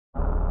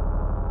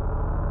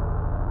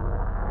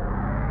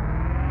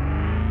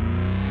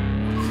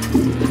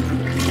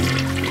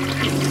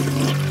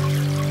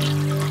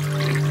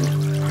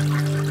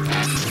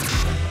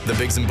The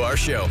Biggs and Bar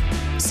Show.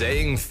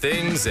 Saying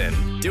things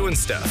and doing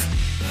stuff.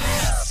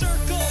 A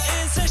circle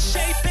is a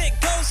shape, it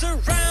goes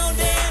around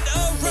and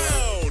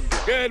around.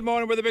 Good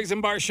morning, we're the Biggs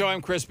and Bar Show.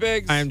 I'm Chris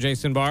Biggs. I'm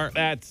Jason Barr.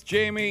 That's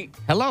Jamie.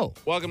 Hello.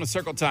 Welcome to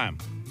Circle Time.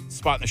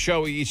 Spot in the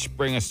show, we each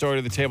bring a story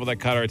to the table that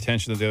caught our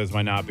attention that the others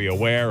might not be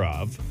aware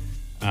of.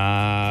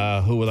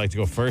 Who would like to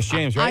go first?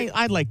 James, right?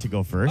 I'd like to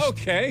go first.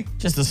 Okay.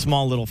 Just a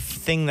small little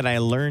thing that I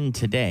learned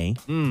today.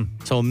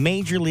 So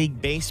Major League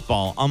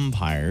Baseball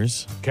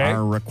umpires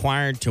are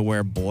required to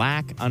wear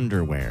black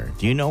underwear.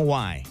 Do you know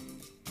why?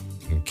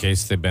 In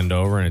case they bend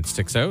over and it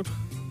sticks out?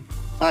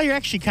 Well, you're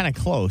actually kind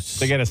of close.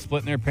 They get a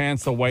split in their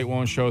pants so white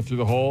won't show through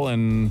the hole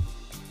and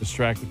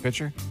distract the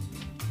pitcher?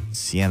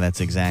 Yeah, that's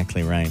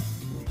exactly right.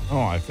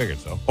 Oh, I figured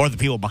so. Or the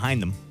people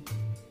behind them.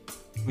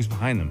 Who's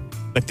behind them?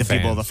 Like the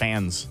people, the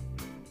fans.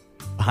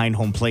 Behind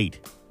home plate.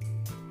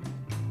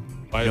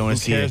 Why, don't who wanna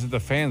see cares it. if the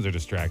fans are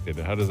distracted?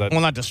 How does that...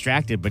 Well, not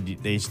distracted, but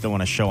they still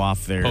want to show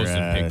off their...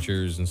 Posting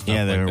pictures and stuff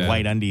Yeah, their like that.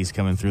 white undies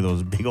coming through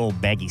those big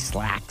old baggy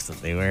slacks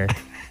that they wear.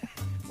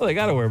 Well, they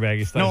got to wear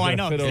baggy stuff. No, I They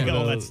know, Fit 'cause they over got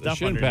all the, that stuff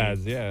the shin underneath.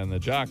 pads, yeah, and the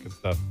jock and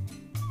stuff.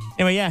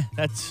 Anyway, yeah,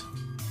 that's...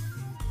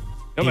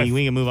 No, my-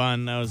 we can move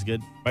on. That was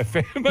good. My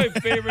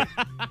favorite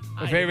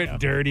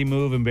dirty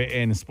move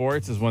in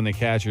sports is when the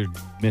catcher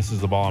misses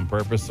the ball on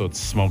purpose, so it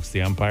smokes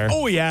the umpire.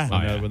 Oh,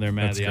 yeah. When they're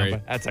mad at That's the great.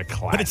 umpire. That's a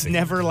classic. But it's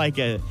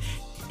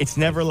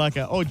never like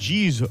a, oh,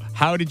 geez,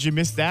 how did you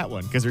miss that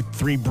one? Because there are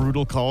 3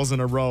 brutal calls in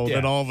a row. Yeah.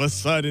 Then all of a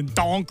sudden,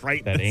 donk,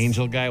 right? That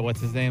Angel guy,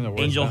 what's his name?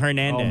 Angel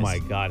Hernandez. Oh, my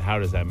God. How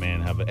does that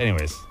man have it?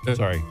 Anyways,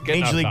 sorry.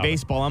 Getting Major off League topic.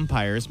 Baseball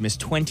umpires missed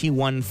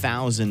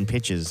 21,000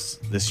 pitches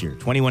this year,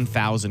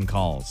 21,000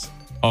 calls.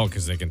 Oh,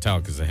 because they can tell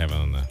because they have it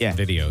on the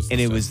videos.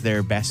 And it stuff. was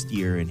their best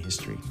year in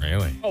history.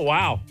 Really? Oh,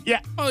 wow. Yeah.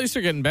 Well, at least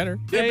they're getting better.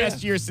 Their Yeah,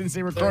 best year since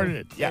they recorded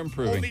it. they're Yeah.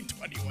 improving. Only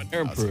 21,000.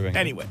 They're improving.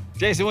 Anyway.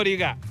 Jason, what do you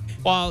got?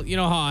 Well, you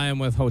know how I am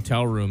with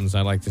hotel rooms.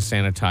 I like to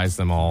sanitize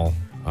them all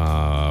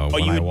Oh,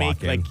 when you I would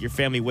walk make in. like your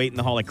family wait in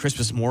the hall like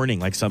Christmas morning,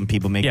 like some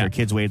people make Yeah. their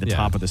kids wait at the Yeah.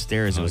 top of the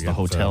stairs. It was the Get,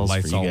 hotels for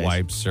you Lysol guys.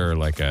 wipes or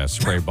like a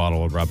spray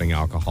bottle with rubbing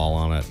alcohol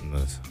on it and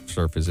the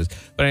surfaces.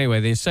 But anyway,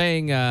 they're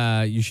saying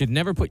you should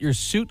never put your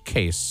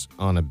suitcase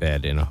on a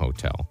bed in a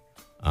hotel.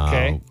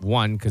 Okay.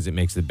 One, because it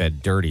makes the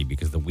bed dirty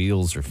because the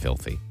wheels are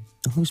filthy.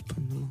 Who's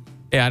putting them on?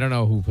 Yeah, I don't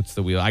know who puts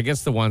the wheel. I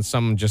guess the ones,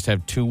 some just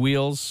have 2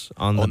 wheels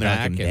on the and they're, like,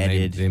 back, and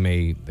embedded.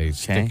 they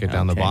stick it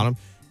down the okay. bottom.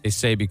 They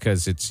say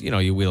because it's,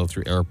 you wheel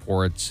through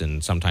airports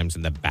and sometimes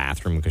in the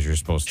bathroom because you're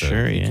supposed to,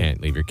 Sure, you yeah.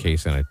 can't leave your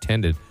case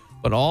unattended.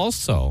 But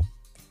also,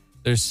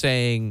 they're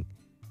saying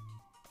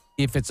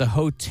if it's a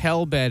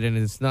hotel bed and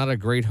it's not a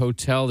great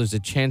hotel, there's a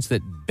chance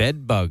that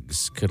bed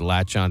bugs could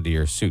latch onto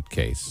your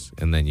suitcase,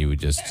 and then you would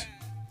just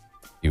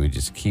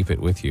keep it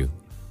with you.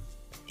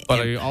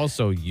 But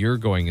also, you're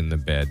going in the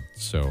bed,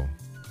 so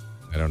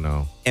I don't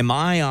know. Am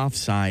I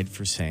offside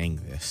for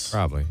saying this?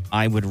 Probably.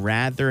 I would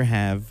rather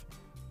have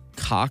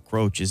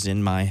cockroaches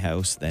in my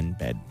house than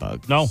bed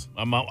bugs. No,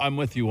 I'm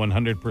with you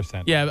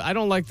 100%. Yeah, I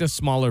don't like the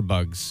smaller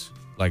bugs,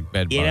 like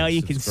bed bugs. You know, you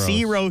It's can gross.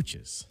 see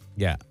roaches.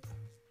 Yeah.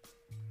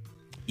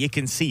 You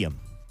can see them.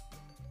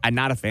 I'm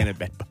not a fan of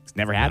bed bugs.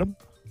 Never had them.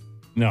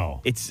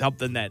 No. It's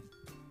something that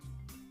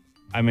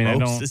I mean, I don't.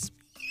 grosses.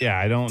 Yeah,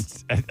 I don't.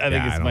 I think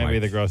I it's don't might be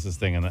like- the grossest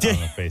thing on the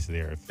face of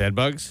the earth. Bed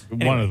bugs?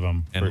 One of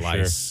them, And for lice.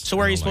 sure. So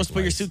where are you supposed to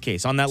put your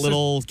suitcase? On that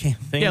little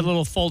thing? Yeah, a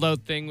little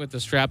fold-out thing with the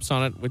straps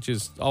on it, which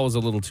is always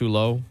a little too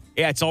low.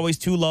 Yeah, it's always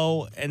too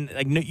low, and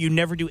like you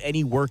never do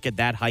any work at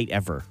that height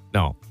ever.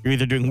 No. You're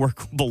either doing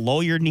work below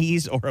your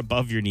knees or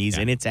above your knees,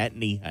 and it's at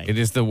knee height. It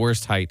is the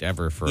worst height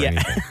ever for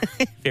anything.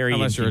 Very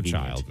Unless you're a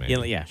inconvenient. child,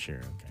 maybe. Yeah, sure.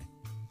 Okay.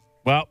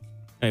 Well,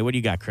 Hey, what do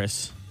you got,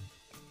 Chris?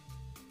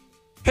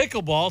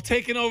 pickleball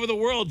taking over the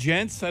world,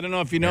 gents. I don't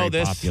know if you know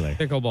Very this. popular.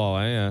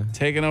 Pickleball, yeah.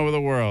 Taking over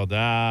the world.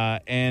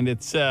 And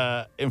it's,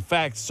 in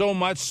fact, so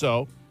much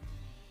so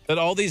that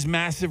all these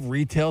massive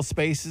retail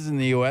spaces in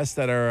the U.S.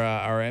 that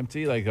are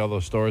empty, like all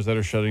those stores that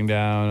are shutting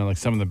down and like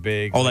some of the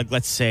big. Oh, like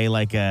let's say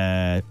like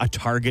a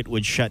Target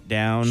would shut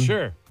down.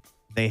 Sure.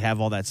 They have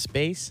all that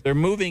space. They're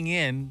moving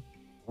in,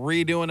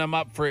 redoing them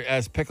up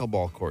as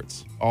pickleball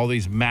courts. All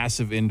these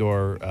massive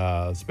indoor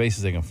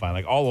spaces they can find,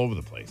 like all over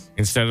the place.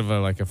 Instead of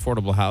like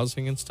affordable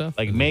housing and stuff?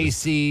 Like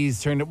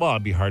Macy's turned it. Well,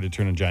 it'd be hard to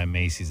turn a giant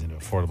Macy's into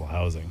affordable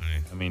housing.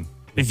 I mean,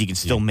 If you can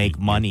still make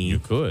money. You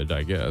could,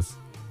 I guess.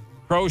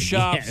 pro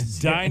shops, Yes.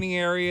 dining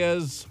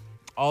areas,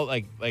 all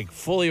like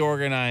fully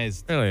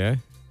organized Really, eh?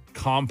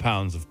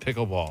 compounds of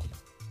pickleball.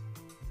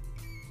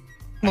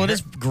 Well, it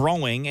is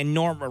growing, and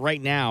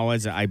right now,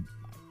 as I'm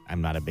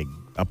not a big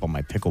up on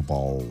my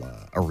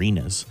pickleball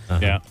arenas,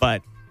 Yeah.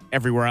 but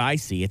everywhere I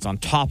see, it's on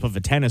top of a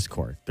tennis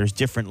court. There's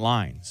different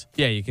lines,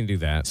 Yeah, you can do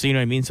that. so you know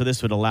what I mean. So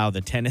this would allow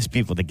the tennis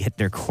people to get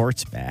their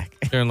courts back.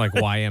 They're in like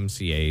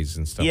YMCA's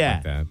and stuff Yeah.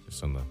 like that.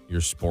 Just on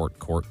your sport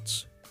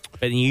courts.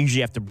 But you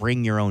usually have to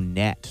bring your own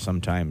net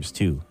sometimes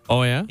too.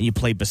 Oh, yeah? And you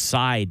play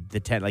beside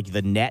the like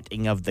the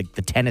netting of the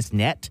tennis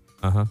net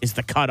Uh-huh. is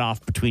the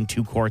cutoff between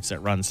two courts that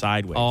run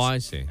sideways. Oh, I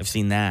see. I've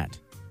seen that.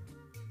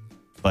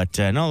 But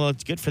no,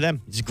 it's good for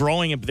them. It's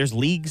growing. There's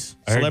leagues,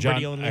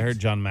 celebrity-owned I leagues. heard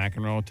John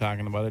McEnroe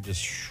talking about it,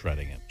 just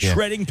shredding it.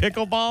 Shredding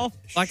pickleball.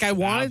 Like, I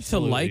wanted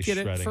Absolutely to like it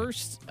at shredding.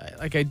 first.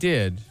 Like, I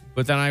did.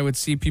 But then I would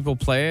see people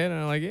play it, and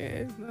I'm like,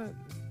 it's not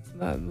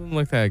doesn't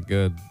look that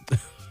good.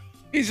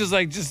 He's just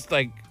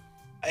like,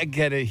 I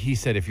get it. He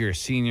said if you're a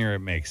senior, it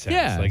makes sense.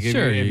 Yeah, like if,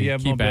 sure, if you you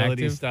have keep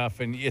mobility active. stuff,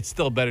 and it's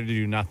still better to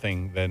do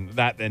nothing than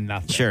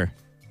nothing. Sure.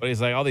 But he's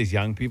like, all these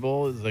young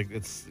people,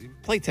 it's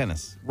play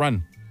tennis,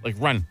 run.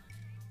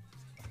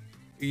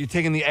 You're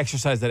taking the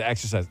exercise that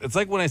exercise. It's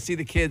like when I see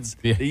the kids,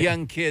 the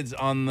young kids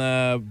on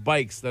the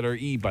bikes that are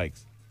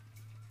e-bikes.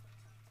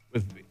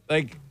 But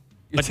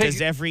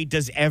does every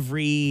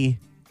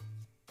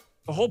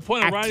the whole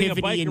point of riding a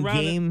activity bike in around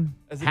game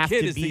as a have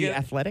kid to is to be get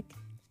athletic?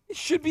 It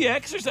should be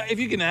exercise. If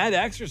you can add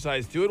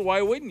exercise to it,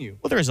 why wouldn't you?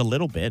 Well, there's a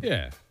little bit.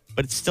 Yeah.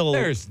 But it's still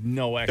There's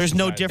no exercise. there's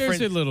no difference.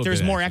 There's a little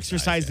There's bit more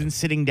exercise, exercise than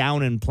sitting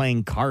down and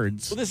playing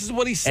cards. Well, this is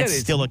what he said. It's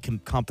still a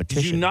Did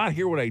competition. you not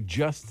hear what I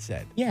just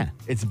said? Yeah.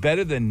 It's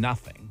better than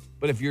nothing.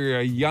 But if you're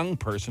a young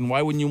person,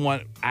 why wouldn't you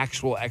want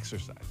actual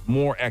exercise?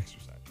 More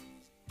exercise.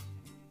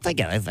 I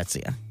get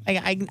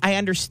it. I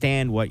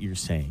understand what you're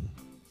saying.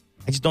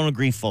 I just don't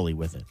agree fully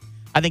with it.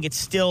 I think it's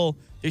still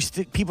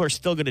people are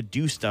still going to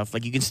do stuff.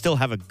 Like, you can still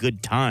have a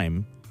good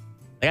time.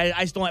 Like,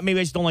 I just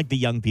don't like the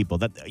young people.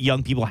 That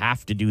young people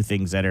have to do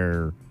things that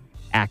are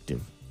active.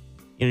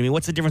 You know what I mean?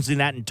 What's the difference between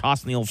that and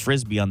tossing the old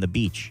frisbee on the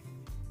beach?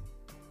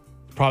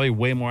 Probably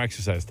way more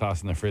exercise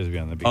tossing the frisbee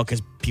on the beach. Oh,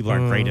 because people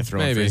aren't great at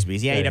throwing maybe.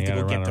 frisbees. Yeah, Yeah, you'd have to you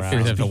go gotta get the run frisbee.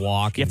 around. You have to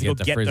walk You have and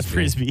to go get the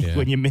frisbee Yeah.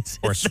 when you miss it.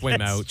 Or swim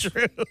That's out.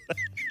 True.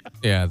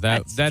 Yeah,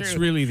 That's that's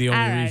true. really the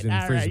only All right, reason all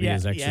right, frisbee yeah,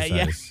 is yeah, exercise.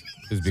 yeah.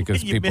 Is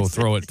because You people miss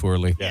throw it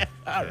poorly. Yeah.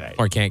 All right.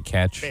 Or can't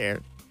catch. Fair.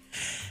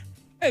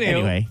 Anyway.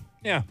 Anyway,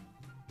 Yeah.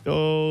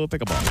 go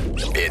pick a ball.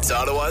 It's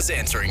Ottawa's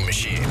answering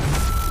machine.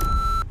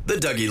 The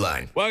Dougie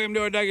Line. Welcome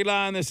to our Dougie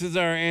Line. This is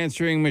our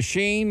answering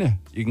machine.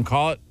 You can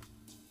call it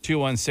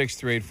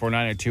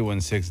 216-3849 or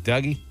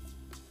 216-DOUGY.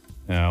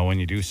 When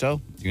you do so,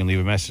 you can leave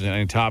a message on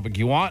any topic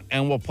you want,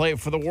 and we'll play it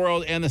for the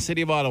world and the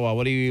city of Ottawa.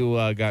 What do you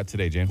got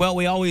today, James? Well,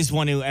 we always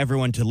want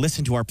everyone to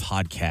listen to our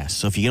podcast.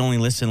 So if you can only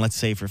listen, let's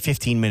say, for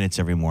 15 minutes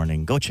every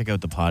morning, go check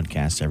out the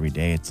podcast every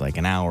day. It's like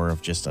an hour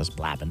of just us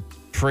blabbing.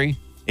 Free.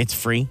 It's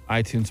free.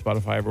 iTunes,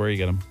 Spotify, everywhere you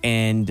get them.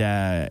 And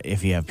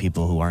if you have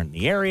people who aren't in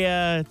the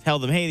area, tell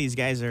them, hey, these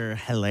guys are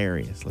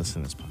hilarious.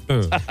 Listen to this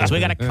podcast. So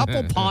we got a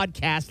couple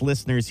podcast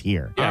listeners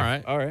here. All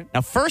right. All right. Now,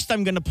 first,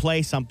 I'm going to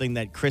play something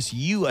that, Chris,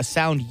 a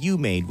sound you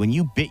made when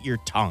you bit your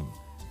tongue.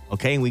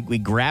 Okay? And we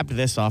grabbed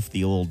this off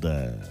the old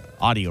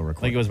audio I recorder.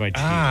 think it was my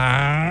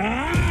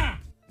cheek.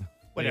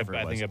 Whatever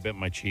I it was. think I bit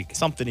my cheek.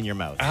 Something in your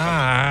mouth.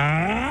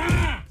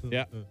 Yeah.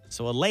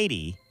 So a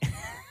lady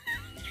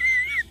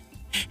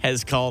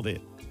has called it.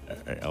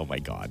 Oh, my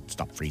God.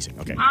 Stop freezing.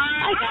 Okay.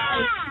 Hi,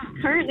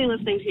 guys. Currently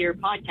listening to your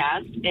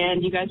podcast,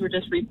 and you guys were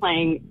just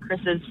replaying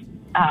Chris's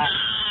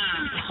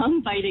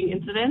tongue-biting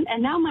incident,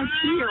 and now my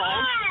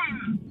 2-year-old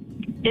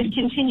is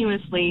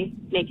continuously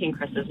making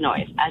Chris's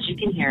noise, as you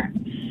can hear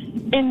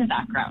in the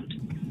background.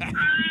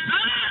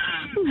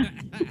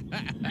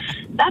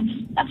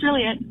 That's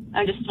really it.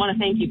 I just want to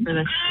thank you for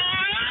this.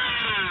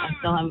 I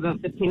still have about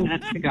 15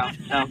 minutes to go,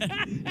 so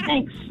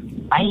thanks.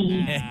 Bye.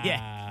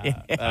 Yeah.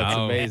 That's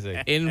amazing.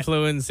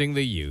 Influencing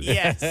the youth.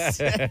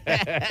 Yes.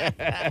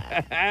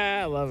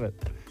 I love it.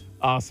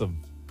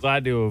 Awesome.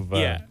 Glad to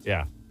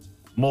have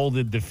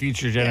molded the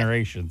future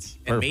generations.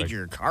 And Perfect. made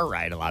your car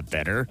ride a lot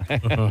better. All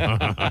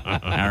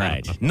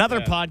right.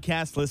 Another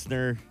podcast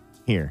listener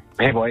here.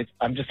 Hey, boys.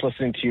 I'm just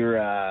listening to your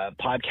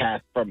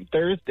podcast from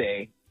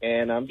Thursday,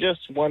 and I'm just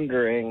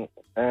wondering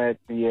at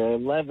the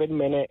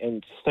 11-minute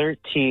and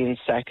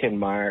 13-second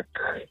mark,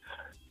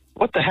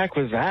 what the heck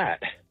was that?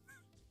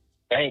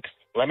 Thanks.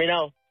 Let me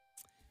know.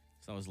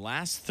 So it was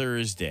last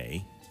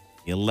Thursday,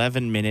 the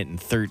 11-minute and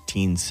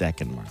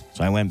 13-second mark.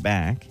 So I went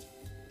back.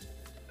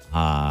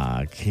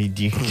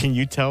 Can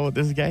you tell what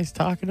this guy's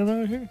talking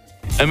about here?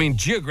 I mean,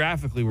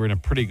 geographically, we're in a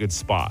pretty good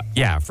spot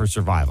Yeah, for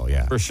survival,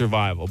 yeah. for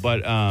survival.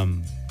 But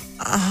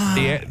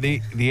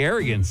the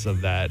arrogance of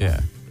that,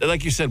 Yeah.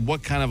 like you said,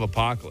 what kind of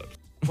apocalypse?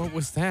 What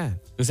was that?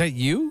 Was that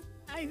you,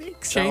 I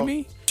think so.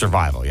 Jamie?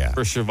 Survival, yeah.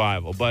 For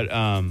survival. But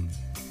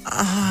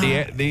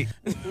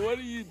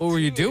What were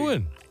you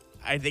doing?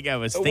 I think I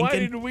was why thinking.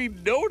 didn't we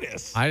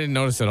notice? I didn't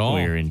notice at all.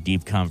 We were in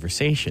deep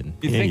conversation.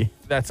 You think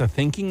that's a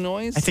thinking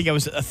noise? I think I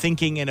was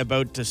thinking and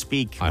about to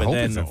speak. I but hope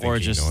then, it's a or thinking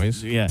just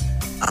noise. Yeah.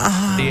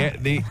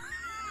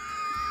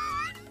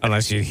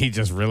 Unless he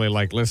just really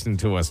liked listening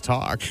to us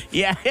talk.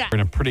 Yeah. we're in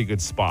a pretty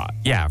good spot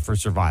Yeah, for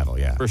survival,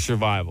 yeah. for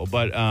survival.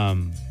 But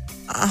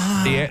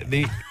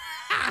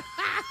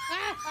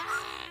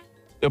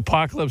the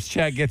apocalypse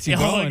chat gets you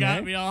going. got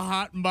Right? me all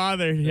hot and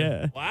bothered.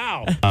 Yeah.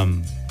 Wow.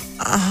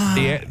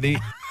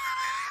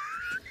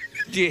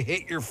 Do you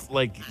hit your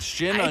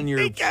shin on your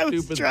I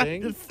was stupid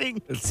trying to thing?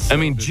 think. I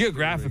mean,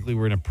 geographically,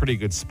 we're in a pretty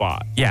good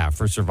spot Yeah,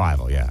 for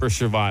survival, yeah. for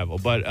survival.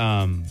 But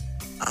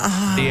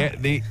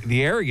the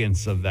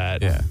arrogance of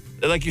that, Yeah.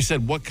 like you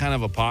said, what kind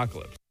of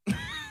apocalypse?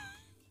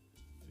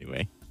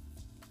 Anyway.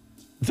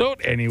 Don't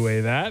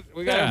anyway that.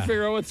 We got to Yeah.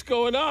 figure out what's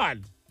going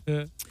on.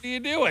 What are you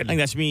doing? I think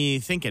that's me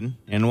thinking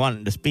and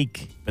wanting to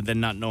speak, but then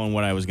not knowing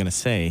what I was going to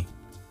say.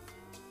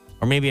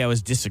 Or maybe I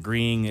was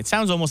disagreeing. It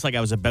sounds almost like I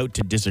was about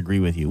to disagree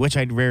with you, which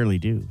I rarely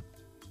do.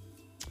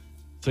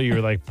 So you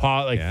were like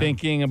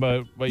thinking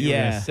about what you were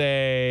going Yeah. to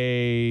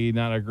say,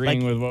 not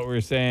agreeing Like, with what we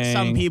were saying.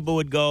 Some people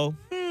would go,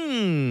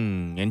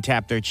 and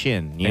tap their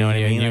chin. You know what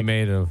I mean? You Like,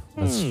 made a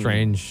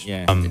strange,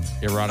 Yeah.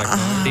 erotic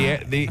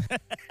noise.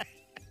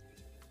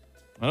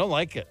 I don't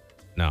like it.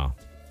 No.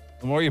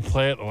 The more you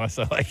play it, the less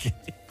I like it.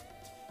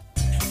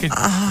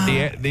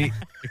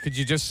 Could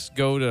you just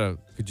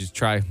could you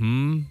try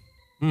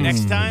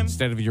next time?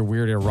 instead of your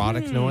weird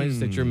erotic noise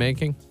that you're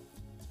making?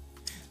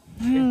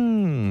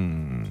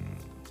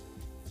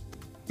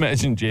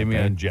 Imagine Jamie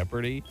on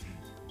Jeopardy.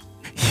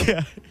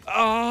 Yeah.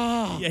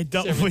 Oh, Yeah,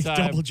 every time.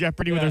 double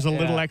Jeopardy where there's a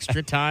little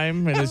extra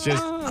time and it's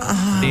just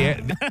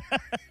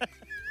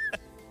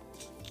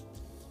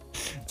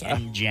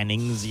Ken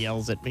Jennings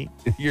yells at me.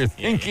 your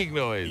thinking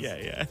noise.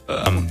 Yeah.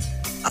 That's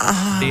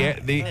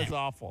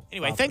awful.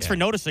 Anyway, thanks for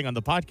noticing on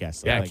the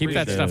podcast. Yeah, Like, keep we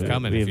that have stuff the-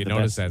 coming. we If have you the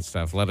notice best. that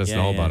stuff, let us Yeah,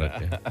 know yeah.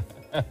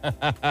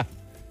 about it.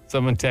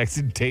 Someone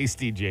texted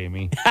tasty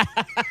Jamie.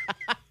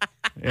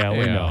 Yeah, we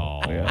Yeah.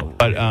 know. Yeah.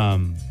 But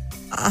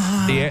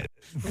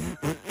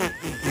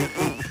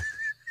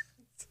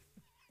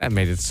That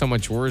made it so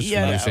much worse when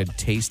Yeah. you said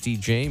tasty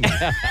Jamie.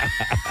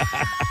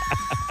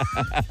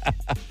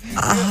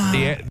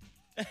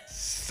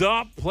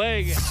 stop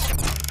playing it.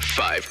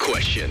 5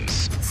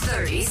 questions.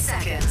 30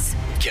 seconds.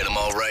 Get them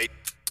all right,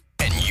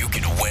 and you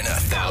could win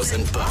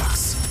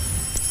 $1,000.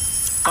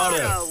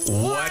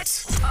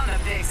 What? On the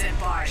Biggs and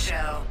Bar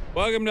Show.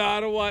 Welcome to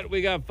OttaWHAT.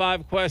 We got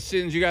 5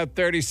 questions. You got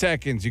 30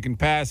 seconds. You can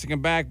pass and come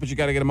back, but you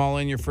got to get them all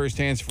in. Your first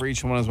answer for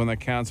each one is one that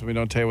counts, and we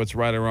don't tell you what's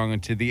right or wrong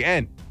until the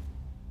end.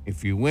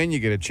 If you win, you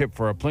get a chip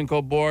for a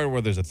Plinko board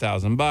where there's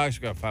 $1,000.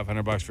 You got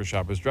 $500 for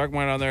Shoppers Drug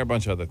Mart on there, a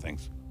bunch of other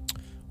things.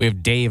 We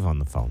have Dave on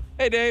the phone.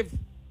 Hey, Dave.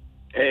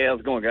 Hey, how's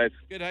it going, guys?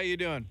 Good. How you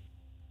doing?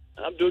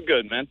 I'm doing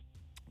good, man.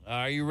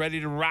 Are you ready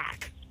to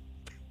rock?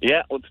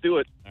 Yeah, let's do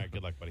it. All right.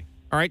 Good luck, buddy.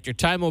 All right, your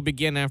time will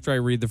begin after I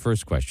read the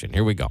first question.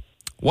 Here we go.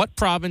 What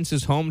province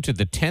is home to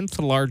the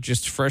 10th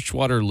largest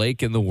freshwater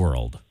lake in the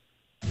world?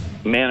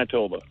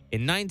 Manitoba.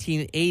 In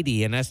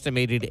 1980, an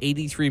estimated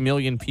 83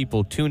 million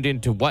people tuned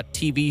into what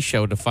TV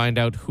show to find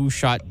out who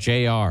shot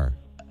JR?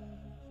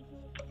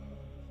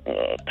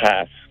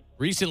 Pass.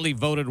 Recently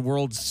voted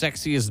world's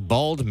sexiest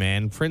bald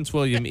man, Prince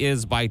William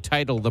is by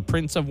title the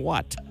Prince of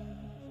what?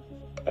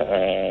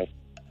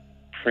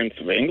 Prince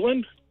of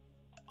England?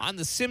 On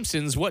The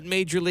Simpsons, what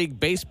Major League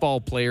Baseball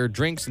player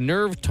drinks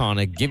nerve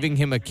tonic, giving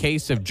him a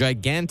case of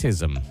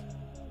gigantism?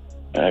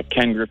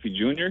 Ken Griffey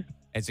Jr.?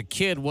 As a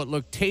kid, what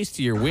looked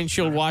tastier,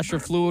 windshield washer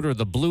fluid or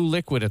the blue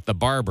liquid at the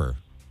barber?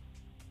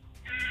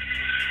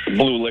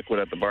 Blue liquid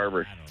at the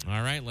barber.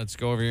 All right, let's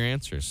go over your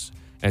answers.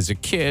 As a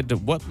kid,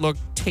 what looked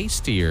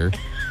tastier,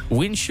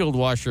 windshield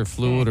washer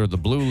fluid or the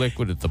blue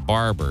liquid at the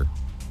barber?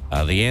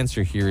 The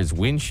answer here is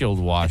windshield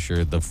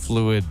washer. The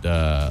fluid,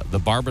 the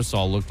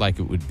Barbasol looked like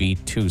it would be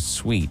too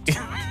sweet.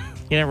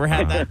 You never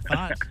had that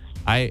thought?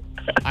 I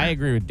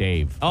agree with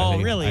Dave. Oh, I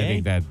think, really, I eh?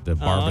 think that the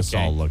Barbasol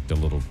okay. looked a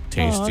little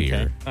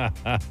tastier.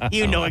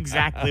 You know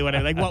exactly what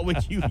I like. What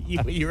would you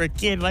when you were a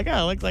kid? Like,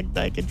 oh, look like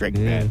I could drink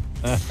that.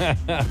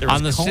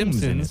 On The combs in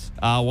Simpsons,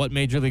 what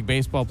Major League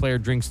Baseball player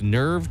drinks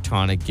nerve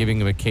tonic, giving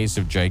him a case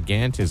of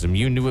gigantism?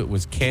 You knew it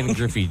was Ken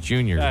Griffey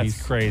Jr.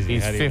 That's crazy.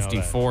 He's How do you know that?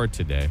 54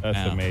 today.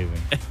 That's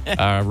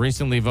amazing.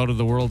 Recently voted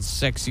the world's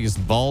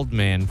sexiest bald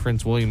man.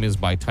 Prince William is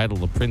by title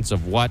the Prince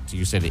of what?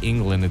 You said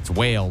England. It's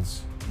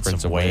Wales.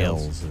 Prince of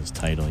Wales is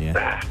title,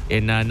 yeah.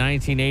 In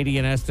 1980,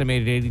 an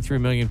estimated 83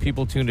 million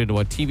people tuned into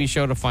a TV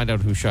show to find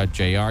out who shot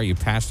JR. You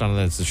passed on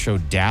that. It's the show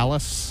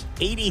Dallas.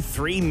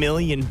 83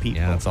 million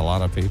people. Yeah, that's a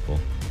lot of people.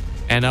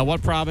 And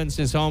what province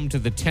is home to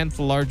the 10th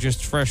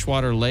largest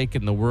freshwater lake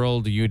in the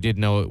world? You did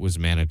know it was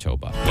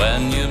Manitoba.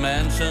 When you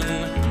mention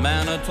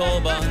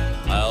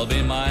Manitoba, I'll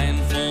be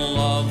mindful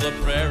of the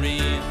prairie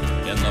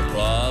in the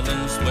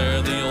province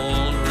where the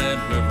old Red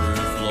River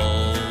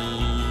flows.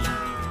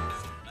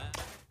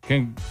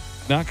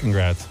 Not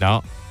congrats.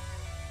 No.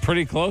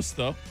 Pretty close,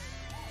 though.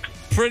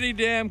 Pretty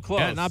damn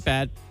close. Yeah, not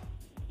bad.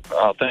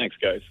 Oh, thanks,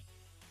 guys.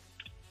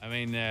 I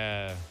mean,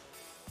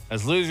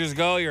 as losers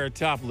go, you're a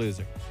top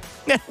loser.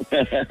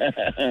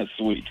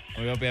 Sweet.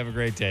 We hope you have a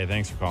great day.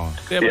 Thanks for calling.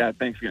 Yeah,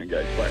 thanks again,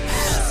 guys. Bye.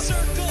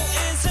 Circle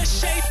is a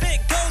shape,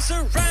 it goes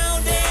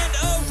around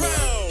and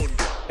around.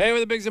 Hey,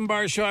 with the Biggs and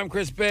Bar Show, I'm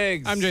Chris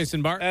Biggs. I'm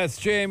Jason Bart. That's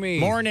Jamie.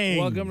 Morning.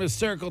 Welcome to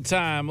Circle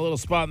Time, a little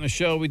spot in the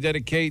show we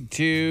dedicate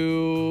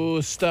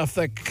to stuff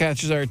that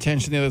catches our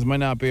attention the others might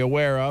not be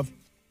aware of.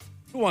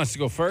 Who wants to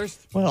go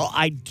first? Well,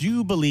 I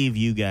do believe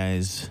you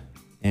guys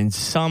and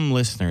some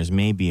listeners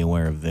may be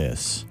aware of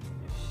this.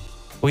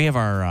 We have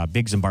our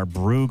Biggs and Bar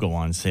Brugal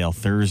on sale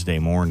Thursday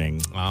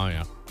morning Oh,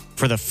 yeah.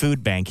 for the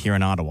food bank here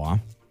in Ottawa.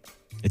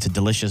 It's a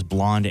delicious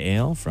blonde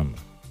ale from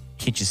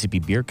Kitchissippi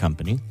Beer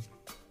Company.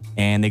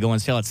 And they go on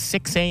sale at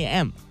 6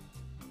 a.m.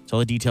 So all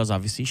the details,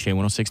 obviously,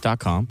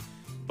 shay106.com.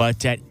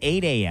 But at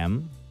 8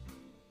 a.m.,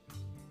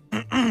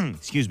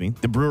 excuse me,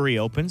 the brewery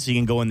opens, so you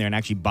can go in there and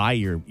actually buy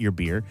your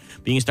beer.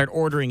 But you can start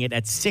ordering it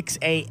at 6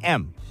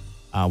 a.m.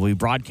 We'll be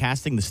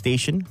broadcasting the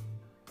station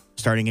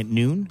starting at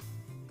noon,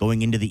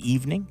 going into the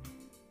evening.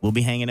 We'll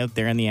be hanging out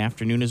there in the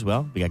afternoon as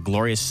well. We got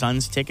Glorious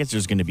Sons tickets.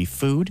 There's going to be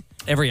food.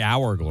 Every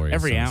hour, Glorious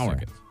Every Sons hour.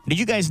 tickets. Did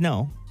you guys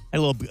know?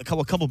 A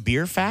couple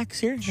beer facts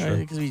here? Sure.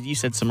 Because you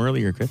said some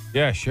earlier, Chris.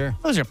 Yeah, sure.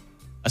 There's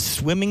a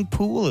swimming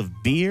pool of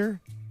beer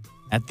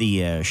at the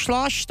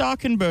Schloss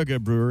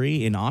Stockenberger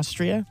Brewery in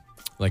Austria.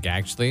 Like,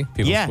 actually?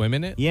 People swim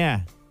in it?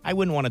 Yeah. I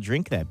wouldn't want to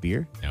drink that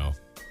beer. No.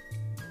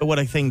 But what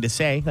a thing to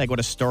say. Like, what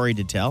a story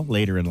to tell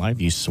later in life.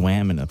 You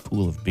swam in a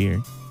pool of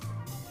beer.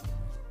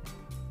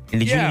 And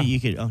did you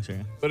could, oh,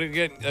 sorry.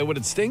 Would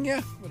it sting you?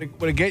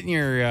 Would it get in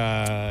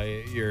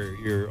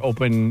your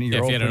open? If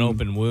you had an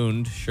open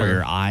wound, sure. Or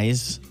your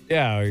eyes.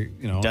 Yeah, or,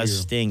 It does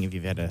sting if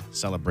you've had a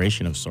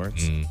celebration of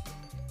sorts.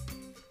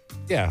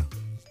 Yeah,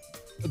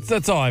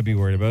 that's all I'd be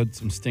worried about.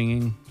 Some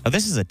stinging. Oh,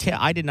 this is a tip.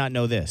 I did not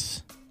know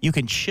this. You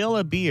can chill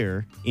a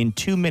beer in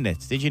 2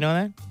 minutes. Did you know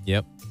that?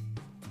 Yep.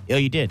 Oh,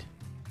 you did.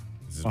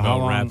 Is it Well, how about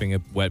long- wrapping a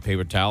wet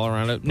paper towel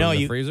around it? Put No, it in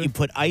the you freezer?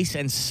 put ice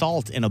and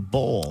salt in a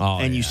bowl,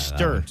 and you yeah, that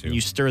stir. one too.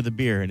 You stir the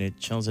beer, and it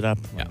chills it up.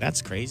 Yeah.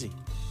 That's crazy.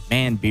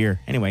 Man,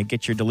 beer. Anyway,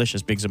 get your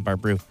delicious Biggs and Bar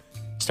brew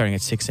starting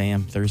at 6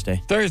 a.m.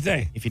 Thursday.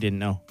 Thursday. If you didn't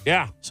know.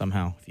 Yeah,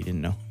 Somehow, if you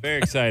didn't know. very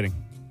exciting.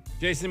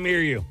 Jason, me or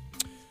you?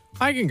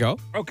 I can go.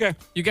 Okay.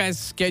 You guys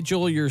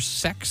schedule your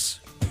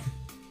sex?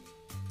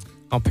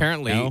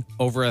 Apparently, No.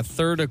 over a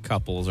third of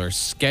couples are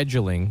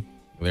scheduling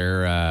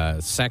their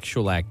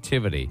sexual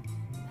activity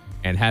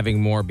and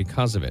having more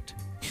because of it.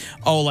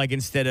 Oh, like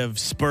instead of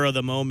spur of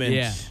the moment.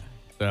 Yeah.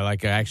 They're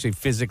like actually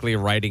physically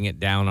writing it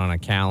down on a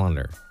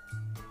calendar.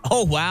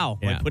 Oh, wow.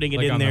 Like putting it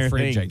like in on their the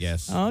fridge, things. I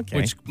guess. Oh, okay.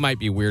 Which might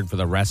be weird for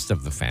the rest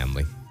of the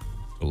family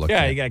to look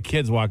Yeah, at. you got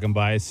kids walking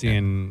by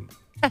seeing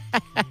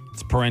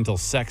it's parental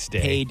sex day.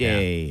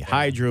 Payday,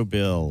 hydro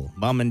bill,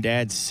 mom and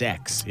dad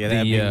sex. Yeah,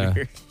 that'd be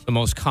weird. The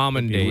most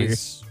common That'd be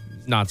days,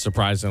 not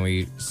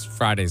surprisingly, is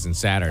Fridays and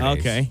Saturdays.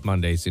 Okay.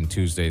 Mondays and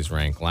Tuesdays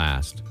rank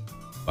last.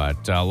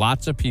 But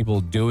lots of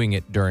people doing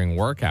it during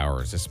work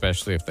hours,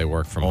 especially if they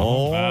work from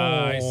home.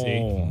 I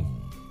see.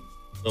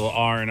 Little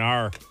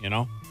R&R,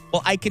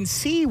 Well, I can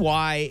see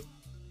why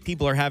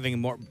people are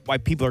why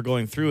people are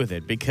going through with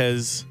it,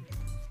 because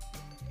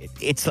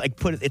it's like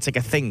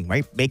a thing,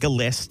 right? Make a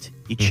list,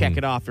 you check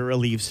it off, it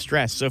relieves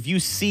stress. So if you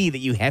see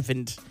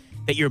that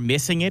that you're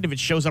missing it, if it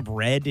shows up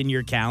red in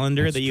your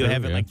calendar, That's that you true,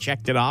 haven't yeah. like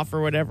checked it off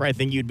or whatever, I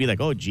think you'd be like,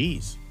 oh,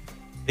 geez.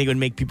 I think it would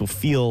make people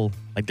feel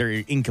like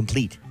they're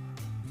incomplete.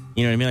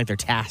 You know what I mean? Like their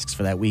tasks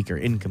for that week are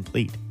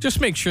incomplete. Just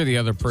make sure the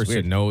other person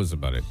weird. knows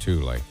about it, too.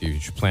 Like, you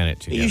should plan it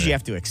You together. usually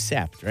have to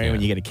accept, right? Yeah.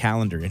 When you get a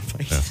calendar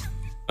invite. Yeah.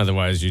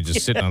 Otherwise, you're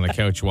just sitting on the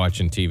couch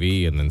watching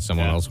TV, and then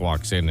someone else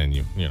walks in, and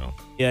Yeah,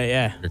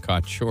 yeah. you're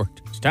caught short.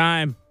 It's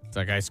time. It's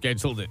like, I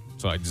scheduled it,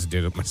 so I just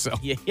did it myself.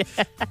 Yeah.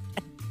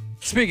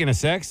 Speaking of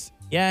sex,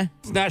 Yeah.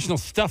 it's National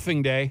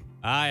Stuffing Day.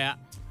 Ah, yeah.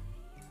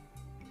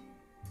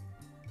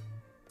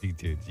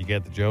 Did you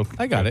get the joke?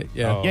 I got it,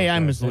 yeah. Oh, Yeah,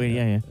 I'm okay. just waiting.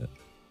 Yeah.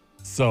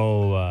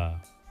 So,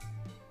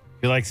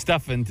 if you like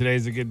stuffing,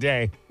 today's a good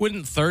day.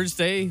 Wouldn't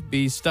Thursday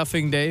be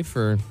stuffing day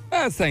for...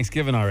 It's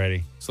Thanksgiving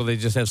already. So they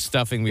just have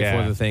stuffing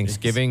before Yeah. the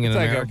Thanksgiving in It's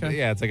like America?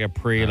 it's like a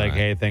All right.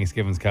 hey,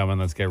 Thanksgiving's coming.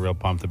 Let's get real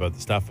pumped about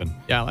the stuffing.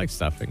 Yeah, I like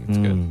stuffing. It's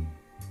good.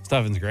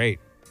 Stuffing's great.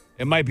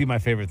 It might be my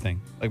favorite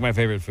thing, like my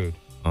favorite food.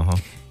 Uh-huh.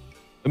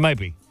 It might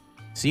be.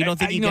 So you don't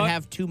think you you know can what?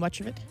 have too much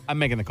of it? I'm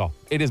making the call.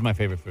 It is my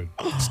favorite food.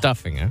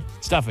 Stuffing, huh?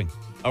 Stuffing.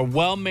 A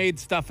well-made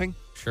stuffing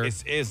Sure.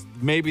 is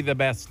maybe the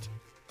best.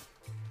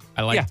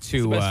 I like Yeah, it's the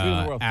to, best food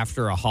in the world.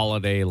 after a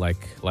holiday like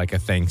a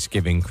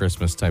Thanksgiving,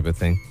 Christmas type of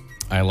thing,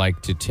 I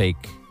like to take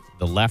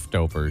the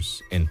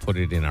leftovers and put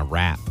it in a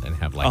wrap and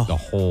have the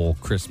whole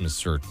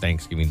Christmas or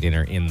Thanksgiving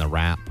dinner in the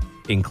wrap,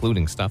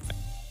 including stuffing.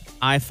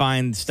 I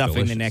find stuffing the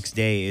Delicious. next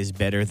day is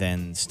better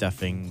than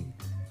stuffing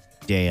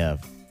day of.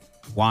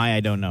 Why? I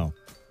don't know.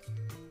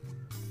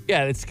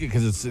 Yeah, it's good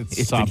because it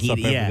been sops up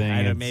heated. Yeah, everything. I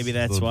don't- It's- maybe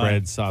that's the why.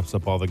 bread sops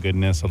up all the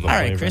goodness of the All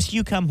flavor. right, Chris,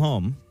 you come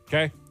home,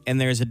 Okay. and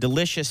there's a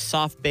delicious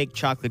soft-baked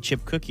chocolate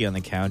chip cookie on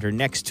the counter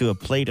next to a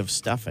plate of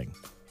stuffing.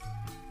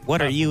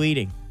 What are you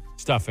eating?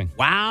 Stuffing.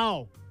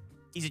 Wow.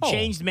 He's a Oh.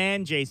 changed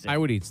man, Jason. I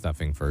would eat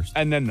stuffing first.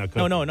 And then the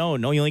cookie. No,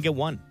 you only get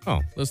one. Oh,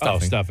 the Oh,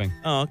 stuffing. stuffing.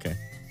 Oh, okay.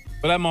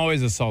 But I'm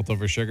always a salt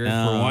over sugar for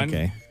Oh, one.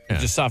 okay. Yeah.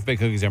 Just soft baked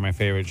cookies are my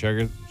favorite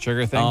sugar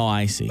thing. Oh,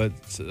 I see. But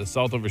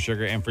salt over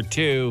sugar. And for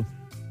two,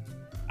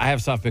 I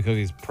have soft baked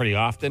cookies pretty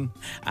often.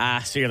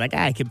 So you're like,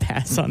 I can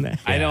pass on that.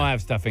 I don't have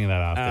stuffing that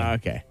often.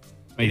 Okay.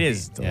 Maybe. It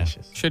is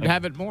delicious. Should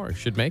have it more.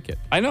 Should make it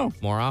I know.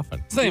 more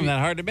often. It's not even that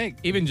hard to make.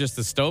 Even just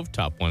the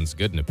stovetop one's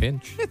good in a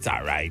pinch. It's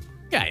all right.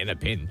 Yeah, in a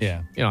pinch.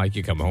 Yeah. You know, like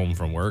you come home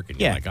from work and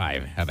you're Yeah. like, I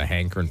have a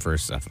hankering for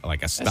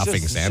like a It's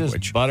stuffing just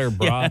sandwich. butter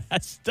broth. Yeah,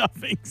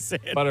 stuffing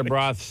sandwich. Butter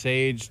broth,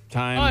 sage,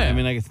 thyme. Oh, yeah. I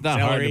mean, like it's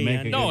not hard to Celery, make.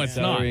 yeah. it. No, it's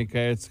not. Celery,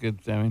 okay, it's good.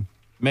 I mean,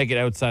 make it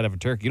outside of a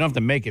turkey. You don't have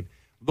to make it.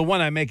 The one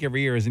I make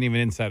every year isn't even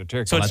inside a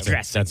turkey. So it's That's-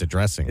 dressing. That's a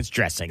dressing. It's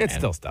dressing. It's man.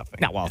 still stuffing.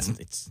 No, well,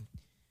 it's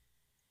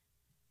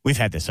We've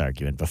had this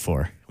argument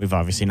before. We've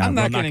obviously not. I'm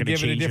not going going to to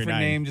give it a different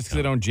name just because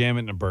I don't jam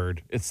it in a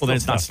bird. Well, then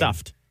it's not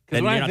stuffed. Because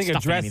Then when you're I not think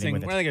of stuffing anything dressing,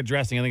 with it. when I think of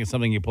dressing, I think of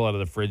something you pull out of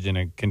the fridge in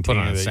a container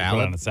on a that you salad?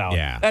 put on a salad.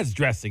 Yeah. That's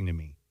dressing to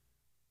me.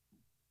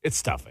 It's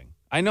stuffing.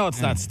 I know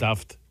it's not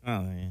stuffed.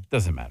 Oh, yeah.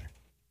 Doesn't matter.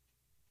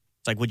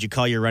 It's like, would you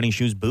call your running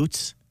shoes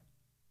boots?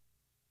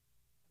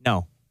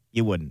 No,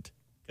 you wouldn't,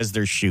 because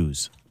they're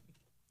shoes.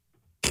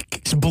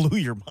 Just blew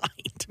your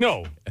mind.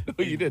 No,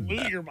 you didn't.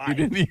 Blew your mind.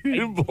 You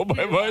didn't blow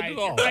my mind at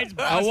all.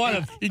 I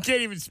want to. You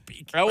can't even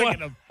speak. I want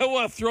to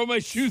throw my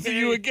shoes at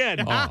you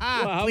again. Well,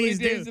 how many Please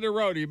do. days in a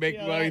row do you make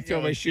me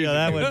throw my shoes? Yeah, at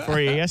that you? went for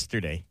you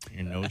yesterday.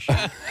 You're no shit.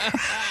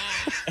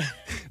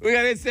 We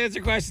got instant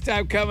answer question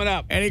time coming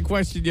up. Any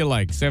question you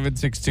like,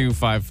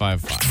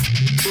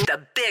 762-555.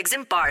 The Biggs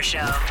and Bar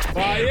Show.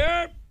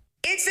 Fire!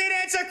 Instant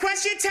answer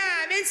question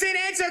time. Instant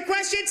answer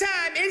question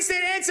time.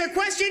 Instant answer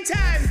question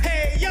time.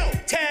 Hey, yo,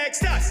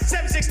 text us.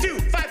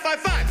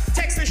 762-555.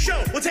 Text the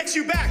show. We'll text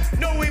you back.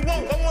 No, we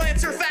won't, but we'll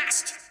answer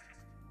fast.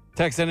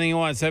 Text anything you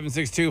want,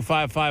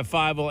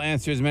 762-555. We'll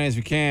answer as many as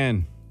we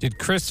can. Did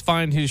Chris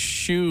find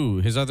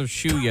his other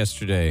shoe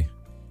yesterday?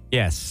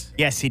 Yes.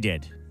 Yes, he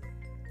did.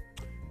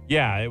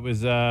 Yeah, it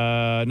was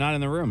not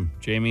in the room.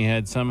 Jamie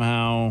had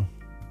somehow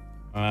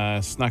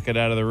snuck it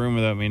out of the room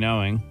without me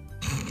knowing.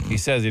 He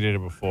says he did it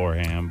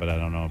beforehand, but I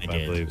don't know if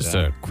I believe Just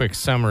that. a quick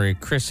summary.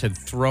 Chris had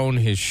thrown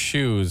his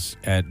shoes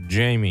at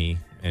Jamie,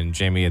 and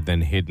Jamie had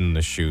then hidden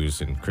the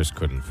shoes, and Chris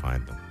couldn't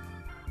find them.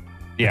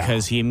 Yeah.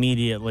 Because he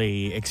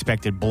immediately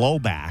expected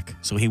blowback,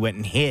 so he went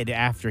and hid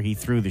after he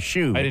threw the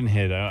shoe. I didn't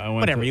hit. I went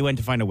Whatever, to- he went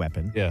to find a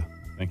weapon. Yeah,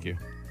 thank you.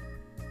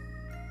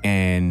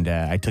 And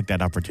I took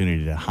that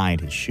opportunity to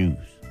hide his shoes.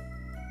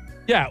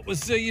 Yeah, it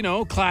was,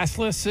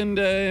 classless and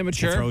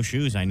immature To throw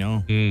shoes, I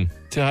know. to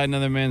hide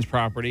another man's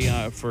property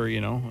for,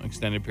 an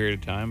extended period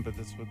of time. But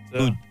that's what...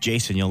 Ooh,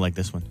 Jason, you'll like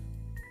this one.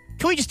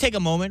 Can we just take a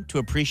moment to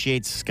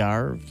appreciate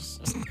scarves?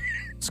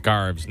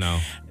 Scarves, no.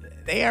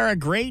 They are a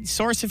great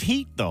source of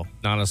heat, though.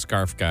 Not a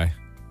scarf guy.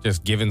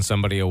 Just giving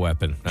somebody a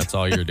weapon. That's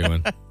all you're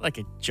doing. Like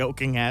a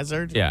joking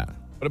hazard. Yeah.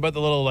 What about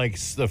the little,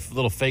 the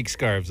little fake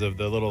scarves, the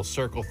little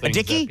circle things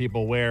dickie? that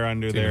people wear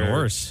under It's their... even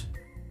worse.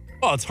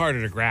 Well, it's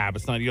harder to grab.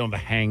 It's not, you don't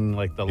have to hang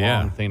like the Yeah.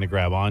 long thing to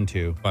grab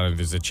onto. But if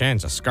there's a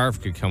chance a scarf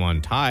could come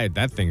untied,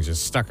 that thing's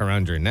just stuck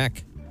around your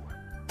neck.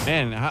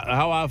 Man,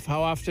 how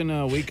often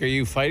a week are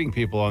you fighting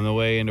people on the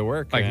way into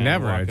work? Like and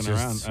never. walking It's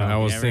just, around? I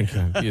was never.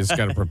 thinking, you just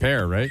got to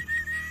prepare, right?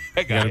 I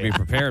You got to be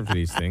prepared for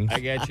these things. I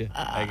get you.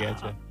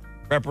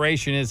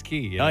 Preparation is key.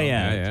 You know? Oh,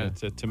 yeah.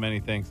 To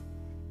many things.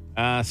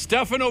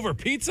 Stuffing over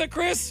pizza,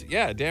 Chris?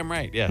 Yeah, damn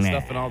right. Yeah, Nah.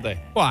 stuffing all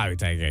day. Well, I would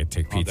think I'd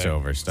take pizza day.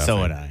 over stuff. So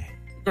would I.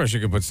 Of course,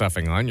 you could put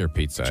stuffing on your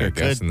pizza, Sure I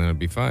guess, could. and then it'd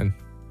be fine.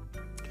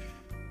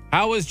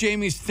 How was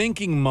Jamie's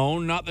thinking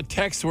moan, not the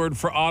text word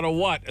for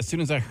OttaWHAT? As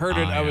soon as I heard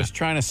it, I was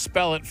trying to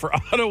spell it for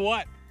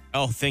OttaWHAT.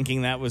 Oh,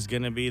 thinking that was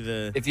going to be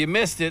the... If you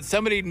missed it,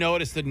 somebody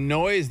noticed the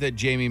noise that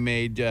Jamie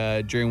made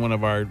during one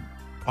of our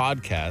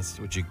podcasts,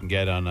 which you can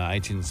get on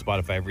iTunes and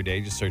Spotify every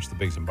day. Just search the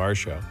Biggs and Bar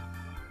Show.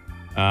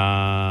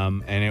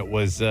 And it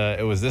was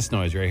this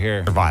noise right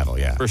here. Survival,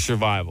 yeah. For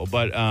survival.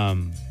 But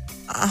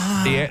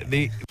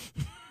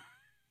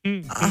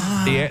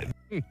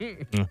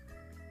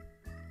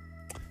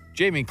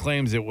Jamie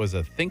claims it was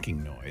a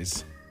thinking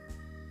noise.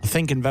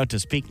 Thinking about to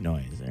speak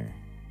noise there.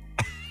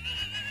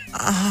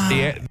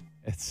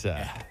 It's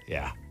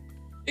yeah.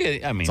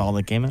 I mean, That's all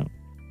that came out.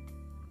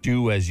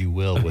 do as you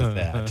will with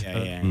that.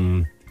 Yeah.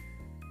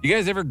 You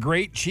guys ever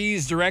grate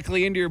cheese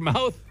directly into your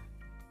mouth?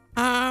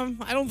 I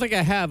don't think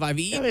I have. I've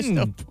There's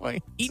no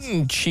point.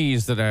 eaten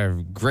cheese that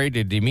I've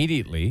grated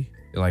immediately.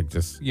 Like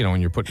this, when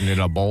you're putting it in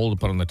a bowl to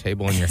put on the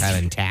table and you're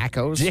having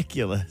tacos.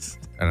 Ridiculous.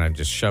 And I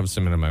just shoved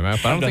some into my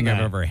mouth. But I don't think done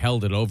I've that. ever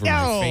held it over my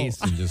No.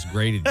 face and just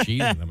grated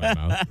cheese into my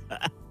mouth.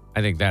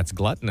 I think that's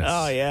gluttonous.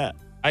 Oh, yeah.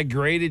 I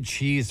grated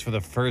cheese for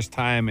the first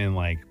time in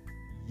like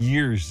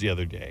years the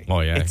other day. Oh,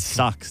 yeah. It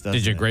sucks, doesn't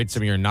Did you it? grate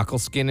some of your knuckle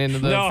skin into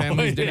the No,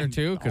 family's I dinner didn't.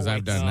 too? Because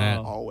I've done No. that.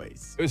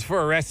 Always. It was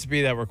for a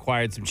recipe that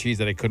required some cheese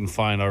that I couldn't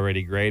find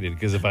already grated.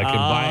 Because if I can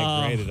buy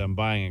it grated, I'm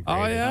buying it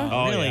grated. Oh, yeah?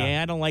 Oh, really?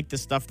 yeah. I don't like the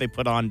stuff they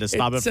put on to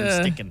stop It's, it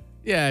from sticking.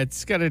 Yeah,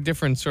 it's got a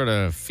different sort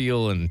of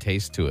feel and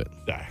taste to it.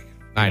 Ah,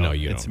 I know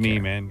you It's don't me,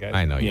 care. man. Guys.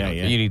 I know you Yeah, don't.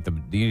 yeah. You'd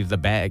eat the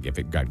bag if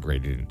it got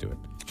grated into it.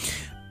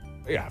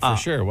 Yeah, for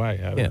sure. Why?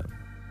 Yeah.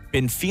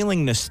 Been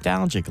feeling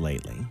nostalgic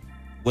lately.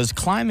 Was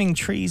climbing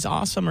trees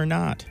awesome or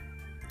not?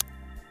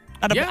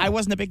 I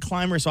wasn't a big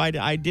climber, so I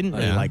didn't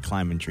really Yeah. like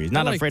climbing trees.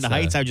 Not liked, afraid of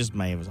heights.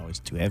 It was always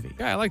too heavy.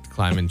 Yeah, I liked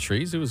climbing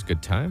trees. It was a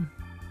good time.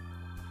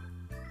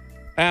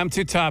 I'm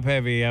too top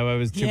heavy. I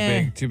was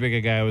too big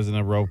a guy. I wasn't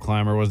a rope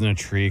climber. Wasn't a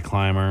tree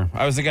climber.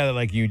 I was the guy that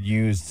like you'd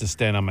use to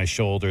stand on my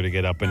shoulder to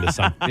get up into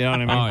something. You know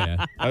what I mean? Oh,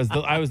 yeah.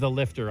 I was the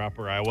lifter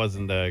upper. I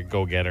wasn't the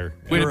go getter.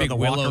 We had a Or big the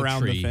walk willow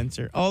around tree. the fence.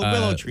 Oh, the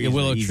willow tree. The is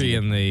willow easy tree to-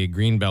 in the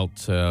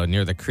greenbelt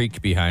near the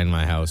creek behind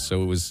my house.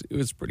 So it was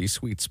a pretty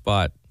sweet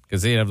spot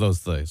because they have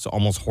those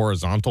almost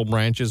horizontal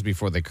branches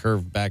before they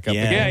curve back up.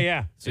 Yeah. again.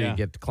 Yeah. So you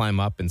get to climb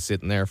up and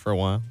sit in there for a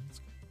while.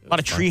 A lot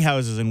of tree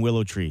houses and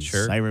willow trees.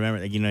 Sure. I remember,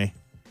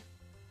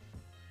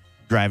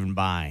 driving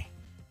by.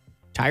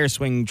 Tire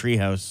swing,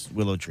 treehouse,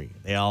 willow tree.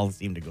 They all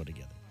seem to go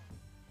together.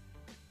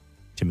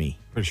 To me.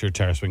 Pretty sure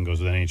tire swing goes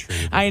with any tree.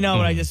 I know,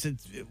 but I didn't know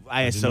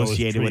it was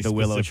associate it with a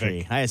willow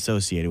tree-specific. tree. I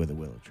associate it with a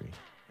willow tree.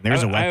 And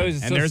there's a I weapon.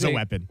 always And there's a associate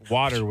weapon.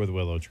 Water with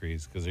willow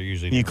trees because they're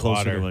usually You near closer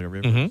water. to like a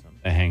river or something.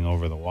 They hang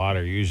over the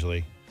water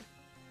usually.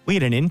 We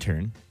had an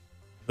intern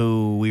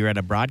who we were at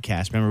a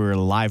broadcast. Remember, we were at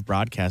a live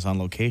broadcast on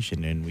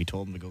location, and we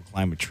told him to go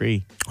climb a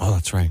tree. Oh,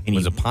 that's right. And It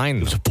was a pine.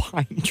 It was a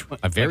pine tree.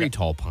 A very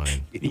tall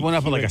pine. He went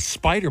up like a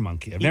spider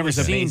monkey. I've never was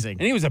seen. amazing.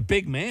 And he was a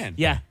big man.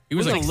 Yeah. He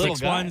was He like was a little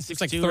 6'1", guy.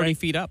 6'2", 30 right?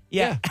 feet up.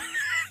 Yeah.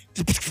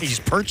 He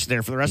just perched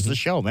there for the rest of the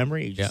show. Remember?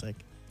 He just like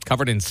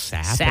Covered in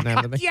sap and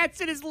everything. Yeah, it's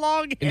in his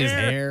long hair. In his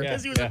hair.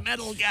 Because he was a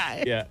metal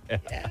guy. Yeah.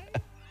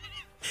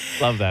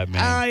 Love that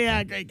man. Oh,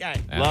 yeah, great guy.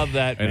 Love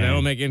that man. And they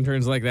don't make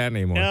interns like that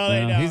anymore. No,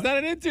 they don't. He's not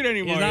an intern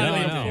anymore. He's not He's an a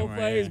intern full-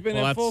 anymore, He's been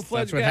a Well,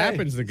 full-fledged that's what guy.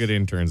 happens to good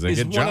interns. They He's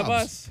get one jobs. of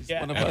us. He's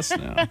one of us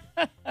now.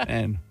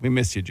 And we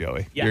miss you,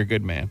 Joey. Yeah. You're a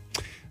good man.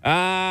 All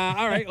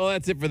right. Well,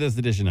 that's it for this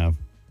edition of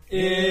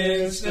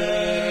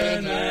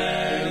Instant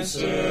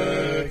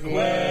Answer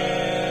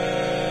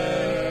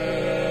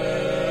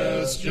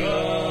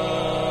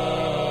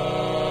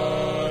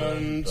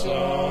Question Time.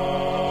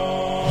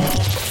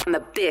 On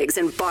the Biggs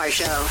and Bar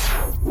Show.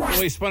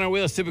 We spun our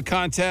Wheel of Stupid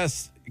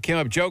contest. It came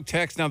up joke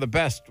text. Now the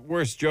best,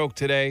 worst joke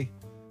today.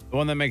 The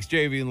one that makes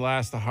JV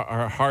last the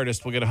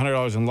hardest will get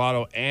 $100 in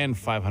lotto and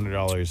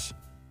 $500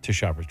 to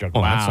Shoppers Drug.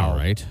 Oh, that's all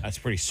right. That's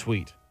pretty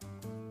sweet.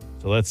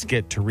 So let's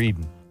get to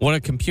reading. What do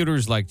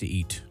computers like to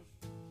eat?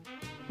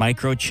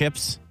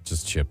 Microchips?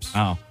 Just chips.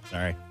 Oh,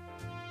 sorry.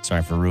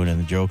 Sorry for ruining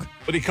the joke.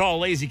 What do you call a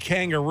lazy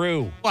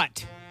kangaroo?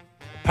 What?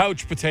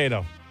 Pouch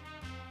potato.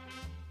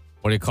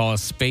 What do you call a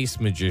space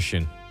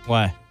magician?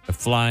 What? A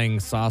flying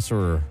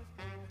saucerer.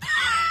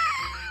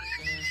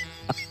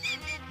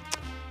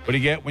 What do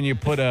you get when you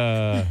put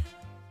a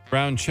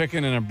brown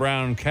chicken and a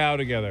brown cow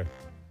together?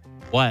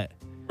 What?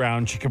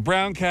 Brown chicken,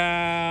 brown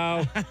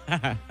cow.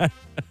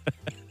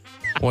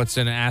 What's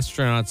an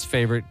astronaut's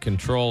favorite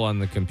control on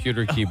the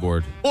computer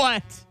keyboard?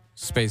 What?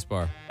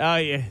 Spacebar. Oh,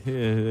 yeah.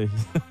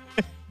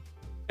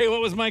 Hey,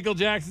 what was Michael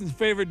Jackson's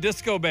favorite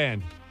disco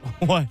band?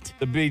 What?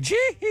 The Bee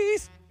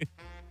Gees.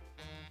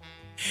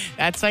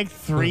 That's like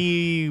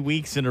 3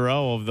 weeks in a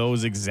row of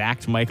those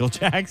exact Michael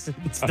Jackson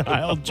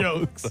style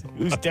jokes.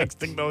 Who's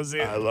texting those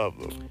in? I love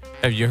them.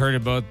 Have you heard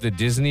about the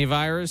Disney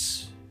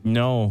virus?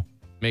 No.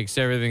 Makes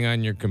everything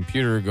on your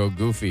computer go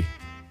goofy.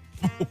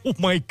 Oh,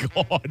 my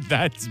God.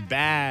 That's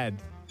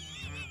bad.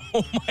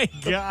 Oh, my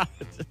God.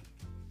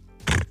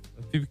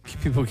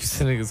 People keep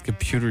sending us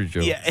computer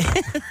jokes. Yeah.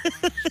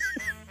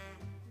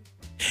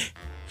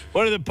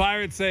 What did the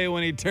pirate say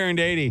when he turned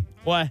 80?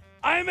 What?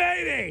 I'm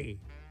 80.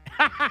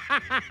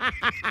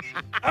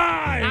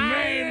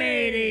 I'm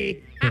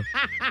 80.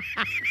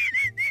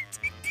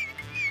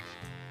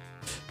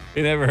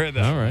 You never heard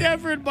that? All right.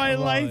 Never in my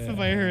life have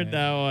I heard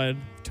that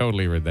one.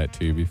 Totally read that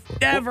to you before.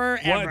 Never,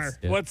 ever.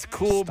 What's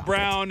cool,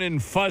 brown,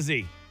 and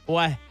fuzzy?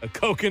 What? A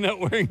coconut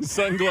wearing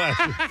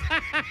sunglasses.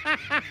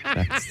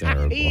 That's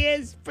terrible. He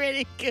is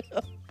pretty good.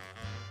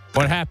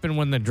 What happened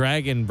when the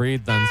dragon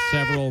breathed on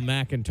several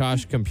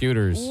Macintosh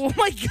computers? Oh,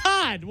 my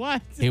God.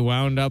 What? He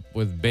wound up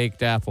with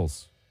baked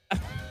apples.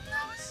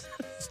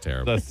 It's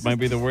terrible. That might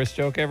be the worst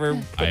joke ever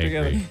put I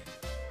together. agree.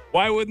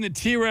 Why wouldn't the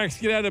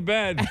T-Rex get out of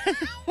bed?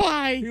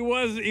 Why? He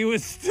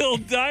was still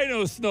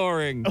dino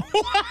snoring.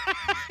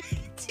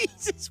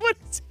 Jesus, what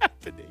is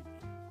happening?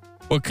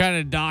 What kind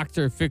of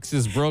doctor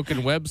fixes broken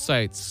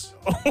websites?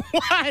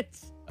 What?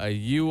 A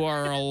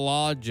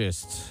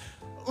URLologist.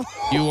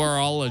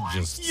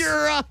 URologist.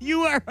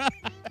 You are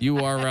pretty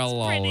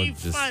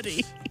URLologist.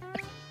 funny.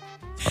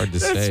 Hard to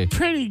That's say.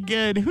 pretty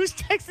good. Who's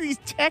texting these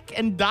tech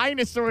and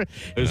dinosaur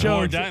There's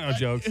more dino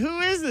jokes. Who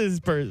is this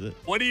person?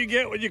 What do you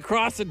get when you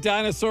cross a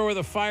dinosaur with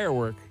a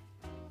firework?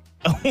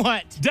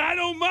 What?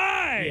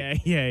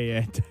 Dynamite!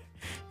 Yeah.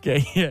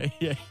 Okay,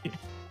 yeah.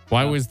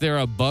 Why was there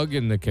a bug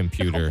in the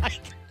computer?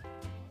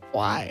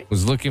 Why?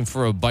 Was looking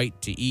for a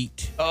bite to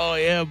eat. Oh,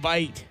 yeah,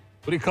 bite.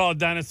 What do you call a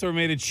dinosaur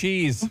made of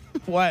cheese?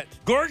 What?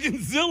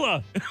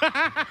 Gorgonzilla.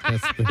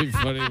 That's a pretty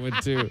funny one,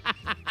 too.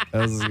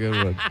 That was a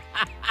good one.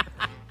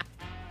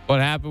 What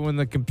happened when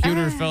the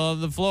computer fell on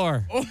the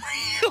floor? Oh,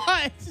 my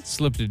God.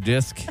 Slipped a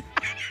disc.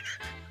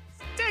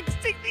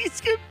 Texting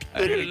these I don't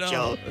computer know.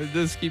 jokes. The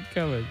disc keep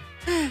coming.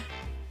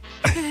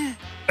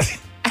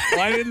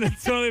 Why didn't the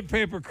toilet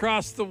paper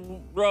cross the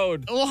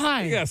road?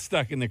 Why? It got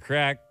stuck in the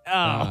crack.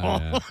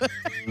 Oh.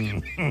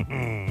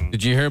 Yeah.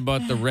 Did you hear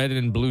about the red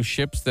and blue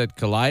ships that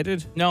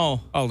collided? No.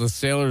 Oh, the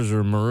sailors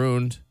were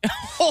marooned.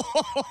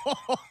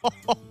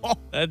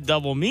 That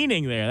double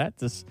meaning there.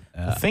 That's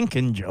a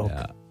thinking joke.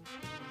 Yeah.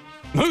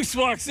 Moose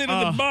walks into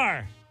the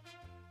bar.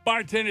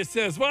 Bartender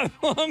says, "What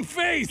a long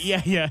face."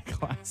 Yeah,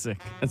 classic.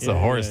 That's Yeah, a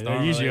horse. yeah,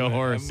 normally. usually a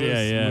horse.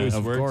 Yeah, Moose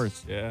of works.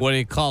 course. Yeah. What do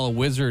you call a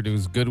wizard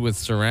who's good with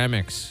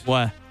ceramics?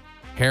 What?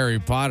 Harry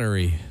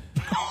Pottery.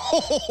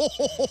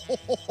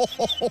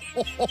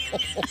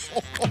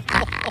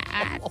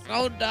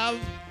 So dumb.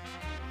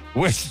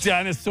 Which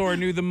dinosaur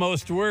knew the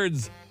most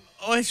words?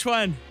 Which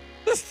one?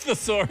 The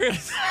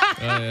thesaurus.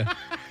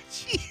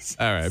 Jesus.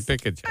 All right,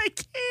 pick a joke. I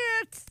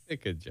can't.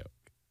 Pick a joke.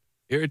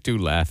 You're too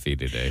laughy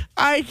today.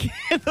 I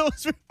can't.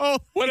 Those are all.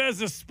 What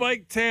has a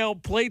spiked tail,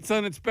 plates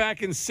on its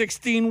back, and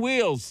 16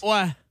 wheels?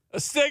 What? A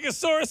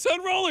stegosaurus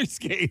on roller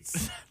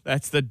skates.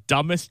 That's the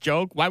dumbest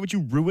joke. Why would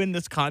you ruin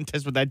this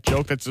contest with that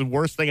joke? That's the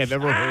worst thing I've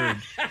ever heard.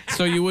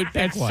 So you would pick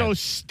That's one. so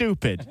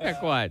stupid.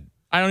 Pick one.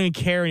 I don't even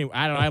care anymore.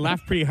 I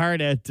laughed pretty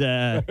hard at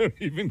I don't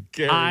even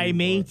care. I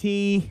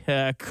matey,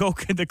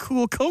 the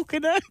cool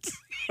coconut.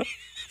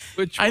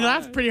 Which I one?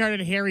 laughed pretty hard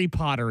at Harry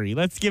Pottery.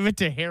 Let's give it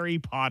to Harry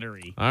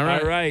Pottery. All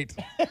right. All right.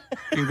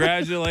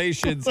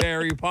 Congratulations,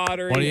 Harry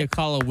Potter. What do you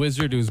call a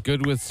wizard who's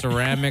good with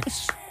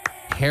ceramics?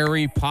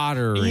 Harry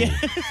Pottery. Yeah.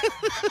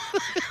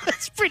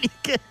 That's pretty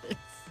good.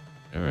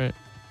 All right.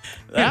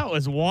 That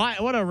was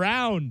what a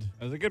round.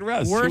 That was a good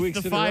rest. 2 Worth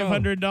weeks the in a row.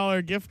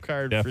 $500 gift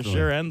card Definitely. for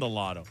sure, and the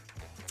lotto.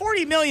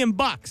 $40 million,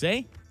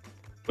 eh?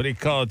 What do you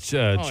call it?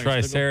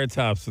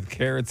 Triceratops with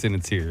carrots in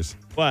its ears.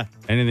 What?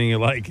 Anything you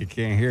like, it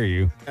can't hear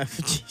you.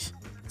 Jeez.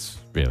 It's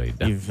really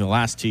dumb. The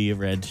last two you've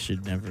read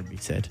should never be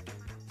said.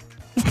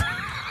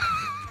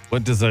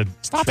 What does a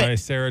Stop it.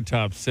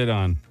 Triceratops sit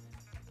on?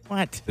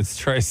 What? It's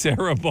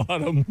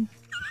Tricerabottom.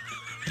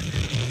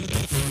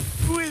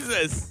 Who is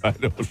this? I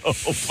don't know,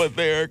 but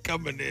they are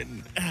coming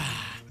in.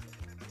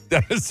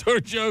 Dinosaur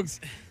jokes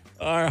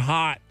are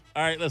hot.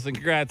 All right, listen,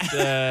 congrats,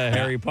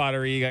 Harry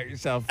Potter. You got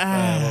yourself,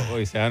 what do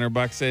you say,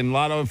 $100 in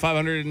lotto and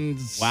 500 and...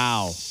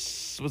 Wow.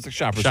 What's the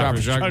Shoppers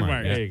Shoppers Drug Drug Mart?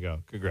 Mart, There yeah. you go.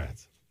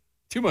 Congrats.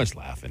 Too much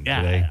laughing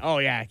Yeah. today. Oh,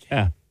 yeah.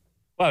 Yeah.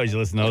 Why would you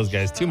listen to those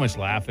guys? Too much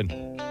laughing.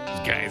 These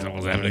guys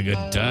almost having a good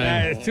Yeah,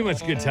 time. it's too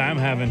much good time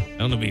having.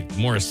 I want to be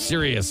more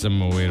serious on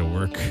my way to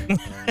work.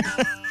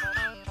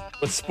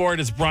 What sport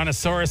is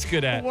Brontosaurus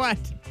good at? What?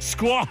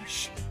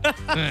 Squash.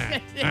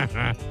 That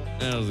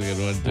was a good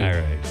one, too. All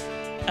right.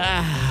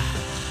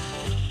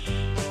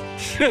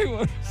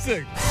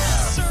 Sick.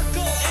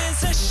 Circle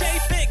is a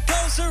shape, it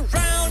goes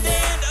around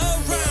and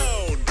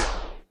around.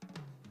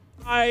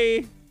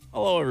 Hi.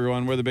 Hello,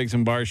 everyone. We're the Biggs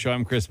and Bar Show.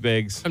 I'm Chris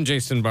Biggs. I'm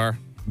Jason Barr.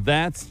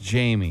 That's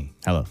Jamie.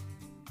 Hello.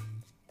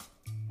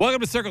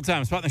 Welcome to Circle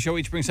Time. Spot in the show. We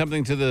each bring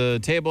something to the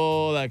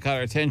table that caught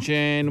our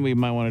attention. We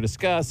might want to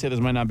discuss.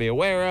 Others might not be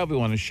aware of. We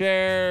want to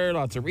share.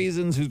 Lots of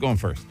reasons. Who's going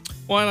first?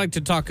 Well, I like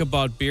to talk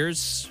about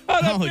beers.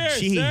 Oh,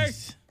 beers,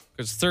 jeez.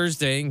 Because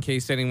Thursday, in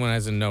case anyone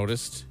hasn't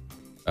noticed,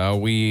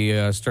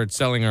 we start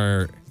selling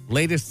our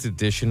latest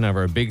edition of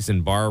our Biggs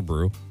and Bar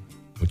brew,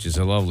 which is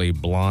a lovely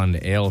blonde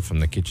ale from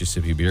the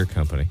Ketchup Beer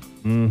Company.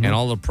 Mm-hmm. And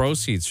all the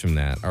proceeds from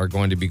that are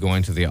going to be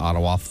going to the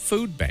Ottawa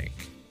Food Bank.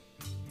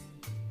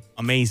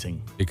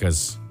 Amazing.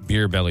 Because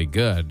beer belly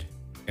good,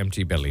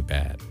 empty belly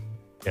bad.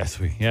 Yes,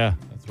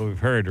 that's what we've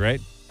heard,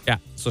 right? Yeah.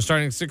 So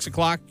starting at 6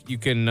 o'clock, you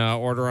can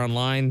order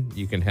online.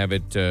 You can have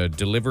it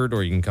delivered,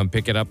 or you can come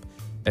pick it up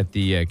at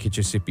the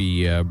Ketchup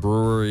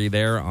Brewery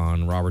there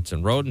on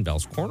Robertson Road in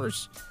Bell's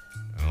Corners.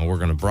 We're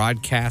going to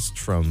broadcast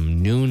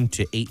from noon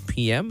to 8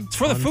 p.m. It's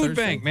for the on food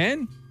Thursday. bank,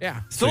 man.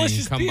 Yeah. It's So you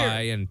delicious can come beer. by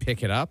and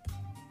pick it up.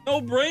 No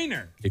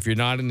brainer. If you're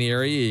not in the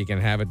area, you can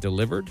have it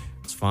delivered.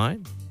 It's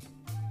fine.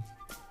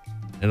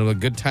 And a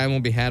good time will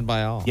be had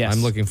by all. Yes.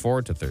 I'm looking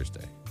forward to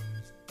Thursday.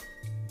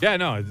 Yeah,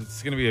 no,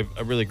 it's going to be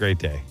a really great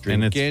day.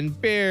 And it's Drinking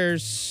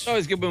beers.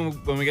 always good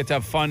when we get to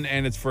have fun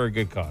and it's for a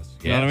good cause.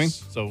 You know what I mean?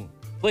 Yes. So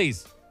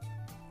please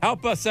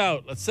help us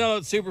out. Let's sell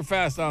it super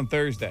fast on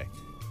Thursday.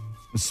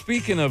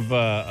 Speaking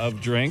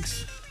of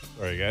drinks,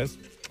 sorry guys,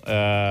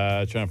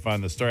 trying to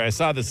find the story. I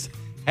saw this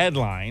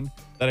headline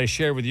that I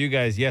shared with you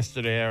guys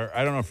yesterday. Or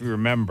I don't know if you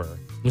remember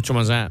Which one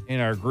was that? in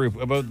our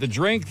group about the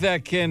drink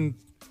that can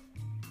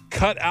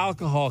cut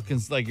alcohol,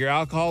 like your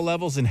alcohol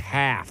levels in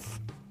half.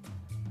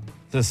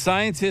 The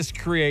scientists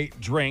create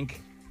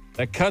drink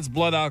that cuts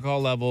blood alcohol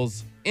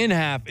levels in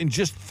half in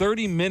just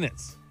 30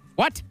 minutes.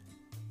 What?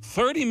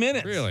 30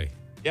 minutes. Really?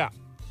 Yeah.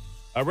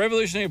 A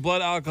revolutionary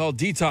blood alcohol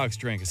detox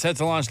drink is set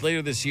to launch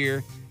later this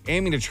year,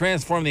 aiming to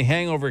transform the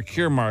hangover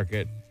cure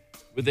market.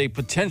 With a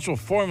potential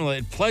formula,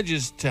 it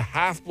pledges to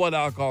half blood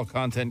alcohol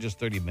content in just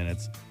 30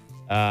 minutes,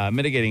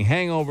 mitigating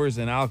hangovers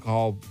and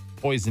alcohol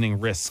poisoning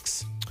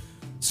risks.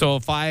 So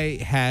if I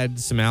had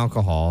some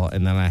alcohol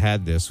and then I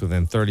had this,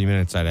 within 30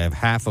 minutes, I'd have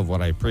half of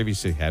what I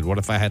previously had. What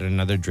if I had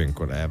another drink?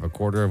 Would I have a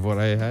quarter of what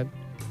I had?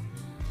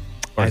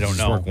 Or I does don't this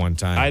know. work one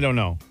time? I don't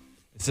know.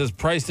 It says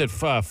priced at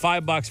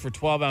 $5 for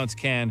 12-ounce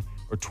can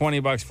or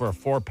 $20 for a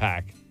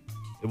 4-pack.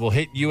 It will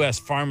hit U.S.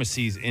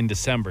 pharmacies in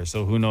December,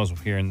 so who knows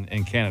here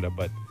in Canada.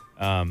 But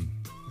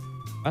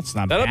That's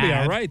not that'll bad. be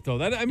all right, though.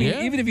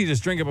 Yeah. Even if you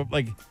just drink it,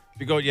 like if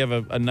you go, you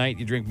have a night,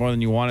 you drink more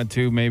than you wanted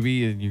to,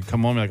 maybe, and you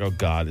come home, you're like, oh,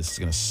 God, this is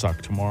going to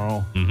suck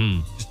tomorrow.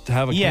 Mm-hmm. Just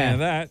have a Yeah. can of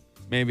that,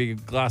 maybe a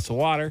glass of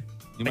water.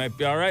 You might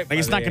be all right. Like,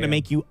 it's not going to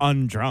make you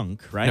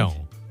undrunk, right? No.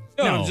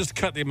 No, No. just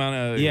cut the amount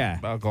of Yeah.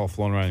 alcohol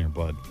flowing around in your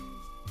blood.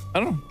 I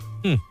don't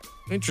know.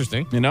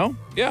 Interesting. You know?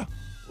 Yeah.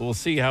 We'll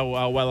see how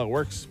well it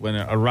works when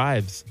it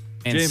arrives.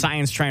 And Jim-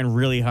 science trying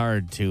really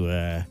hard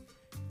to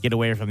get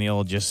away from the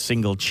old just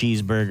single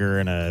cheeseburger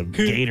and a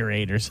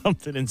Gatorade or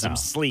something and some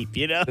sleep,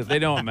 you know? They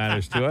know what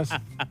matters to us.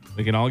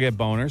 We can all get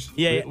boners.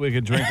 Yeah. We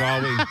can drink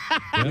all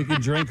we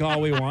can drink all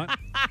we want.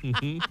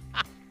 You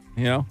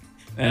know?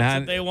 That's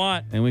what they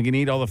want. And we can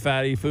eat all the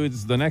fatty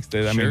foods the next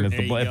day. I Sure. mean,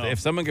 There you go. if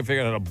someone can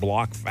figure out how to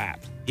block fat.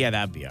 Yeah,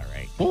 that'd be all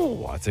right.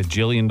 Oh, that's $1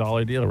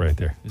 jillion deal right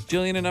there. Is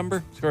jillion a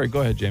number? Sorry,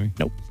 go ahead, Jamie.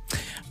 Nope.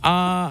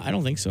 I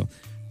don't think so.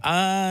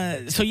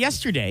 So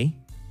yesterday,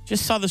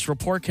 just saw this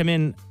report come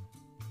in.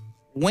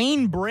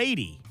 Wayne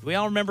Brady. Do we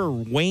all remember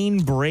Wayne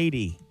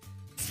Brady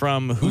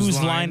from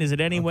Whose Line Is It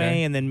Anyway?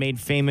 Okay. And then made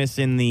famous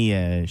in the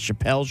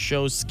Chappelle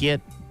Show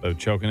skit. Oh,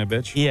 choking a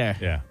bitch? Yeah.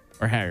 Yeah.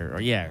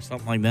 Or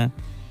something like that.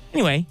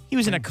 Anyway, he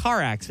was in a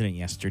car accident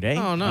yesterday.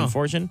 Oh, no.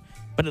 Unfortunate.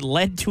 But it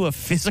led to a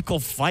physical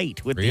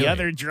fight with Really? the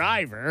other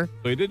driver.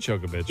 So he did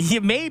choke a bitch. Yeah,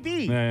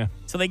 maybe. Yeah.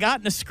 So they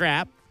got in a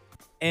scrap,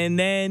 and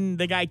then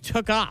the guy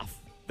took off.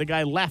 The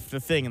guy left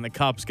the thing, and the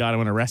cops got him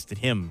and arrested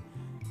him.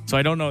 So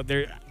I don't know.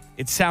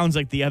 It sounds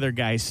like the other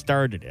guy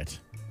started it,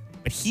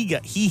 but he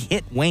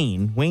hit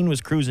Wayne. Wayne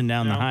was cruising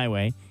down the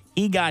highway.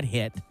 He got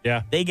hit.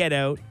 Yeah. They get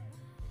out.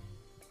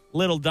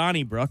 Little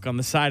Donnybrook on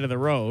the side of the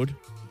road.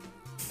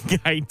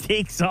 Guy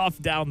takes off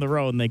down the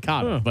road, and they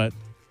caught him. But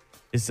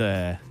it's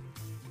a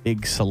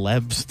big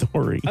celeb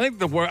story. I think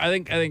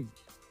the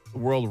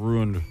world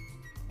ruined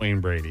Wayne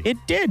Brady. It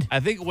did. I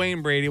think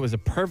Wayne Brady was a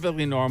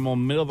perfectly normal,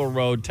 middle of the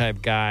road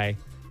type guy,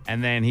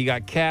 and then he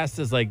got cast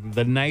as like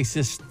the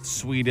nicest,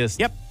 sweetest.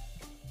 Yep.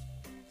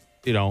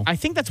 You know, I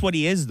think that's what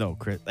he is, though,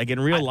 Chris. Like in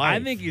real life.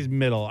 I think he's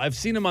middle. I've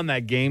seen him on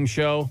that game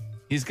show.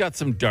 He's got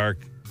some dark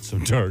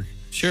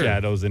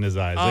shadows in his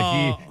eyes.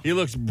 Like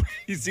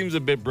he seems a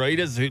bit bright. He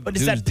does But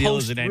is that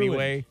deals it post-ruin?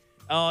 anyway.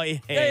 Oh,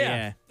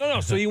 yeah.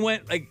 No. So he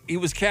went he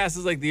was cast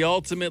as like the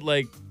ultimate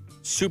like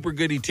super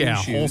goody two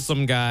shoes.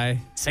 Wholesome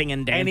guy.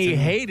 Singing, dancing. And he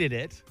hated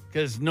it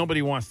because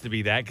nobody wants to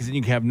be that because then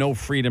you have no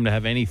freedom to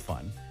have any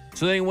fun.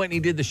 So then he went and he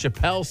did the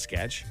Chappelle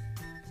sketch,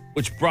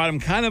 which brought him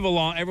kind of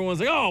along. Everyone's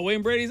like, oh,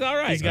 Wayne Brady's all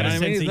right. He's got a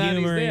sense of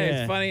humor.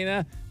 He's funny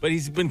enough. But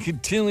he's been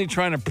continually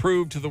trying to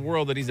prove to the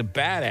world that he's a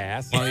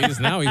badass.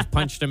 Well, he's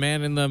punched a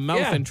man in the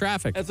mouth in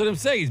traffic. That's what I'm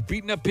saying. He's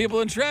beating up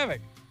people in traffic.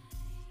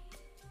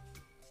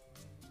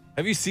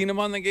 Have you seen him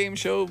on the game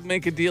show,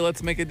 Make a Deal,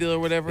 Let's Make a Deal or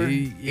whatever?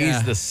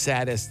 He's the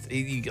saddest.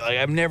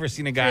 I've never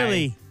seen a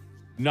guy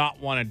not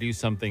want to do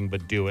something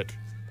but do it.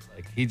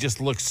 Like he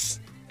just looks...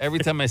 Every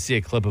time I see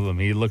a clip of him,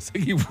 he looks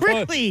like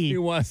he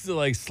wants to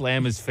like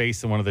slam his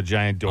face in one of the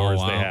giant doors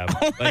they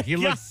have. Like he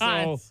looks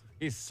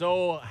he's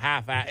so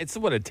half-assed. It's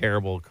what a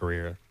terrible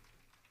career.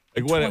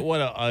 Like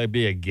what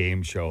be a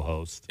game show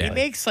host. He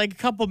makes like a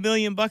couple $1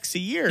 million a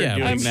year. Yeah,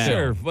 doing I'm that.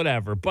 sure,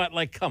 whatever. But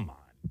like, come on.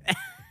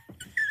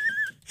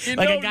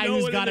 Like a guy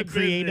who's got a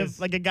creative,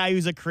 like a guy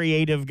who's a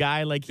creative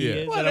guy, like he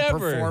is, and a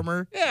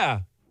performer.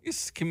 Yeah,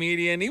 he's a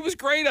comedian. He was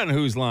great on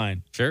Whose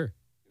Line. Sure.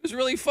 It was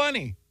really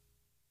funny.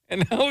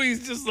 And now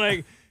he's just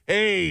like,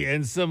 hey,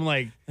 and some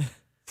like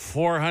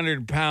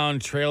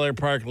 400-pound trailer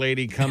park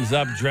lady comes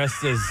up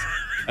dressed as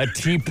a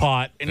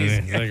teapot, and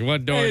he's like,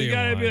 what door do you want? He's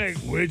got to be like,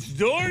 which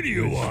door do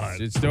you want?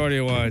 Which door do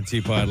you want,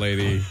 teapot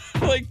lady?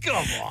 Like,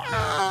 come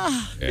on.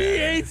 He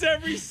hates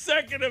every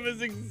second of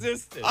his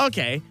existence.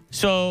 Okay,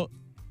 so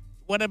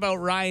what about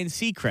Ryan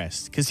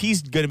Seacrest? Because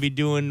he's going to be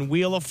doing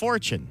Wheel of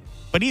Fortune,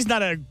 but he's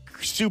not a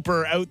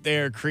super out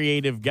there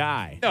creative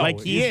guy. No, like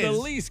he's is the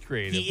least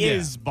creative. He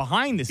is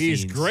behind the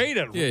scenes. He's great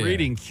at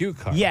reading cue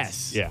cards.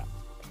 Yes. Yeah.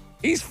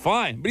 He's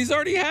fine, but he's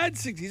already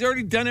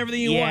done everything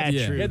he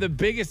wants. True. He had the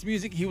biggest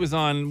music. He was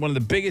on one of the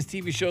biggest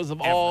TV shows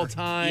of all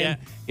time.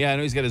 Yeah, I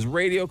know he's got his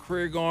radio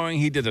career going.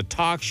 He did a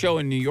talk show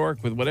in New York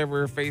with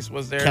whatever her face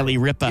was there. Kelly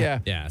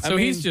Ripa. Yeah. So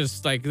he's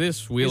just like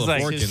this Wheel of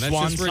Fortune.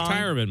 That's just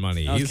retirement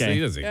money. Okay. He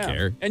doesn't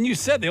care. And you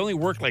said they only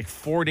work like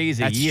 4 days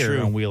a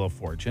year on Wheel of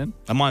Fortune.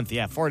 A month,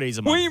 4 days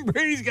a month. Wayne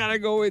Brady's got to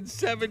go in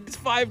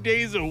 5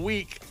 days a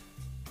week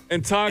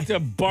and talk to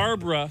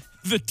Barbara,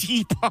 the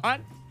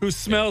teapot, who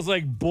smells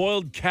like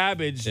boiled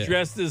cabbage,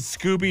 dressed as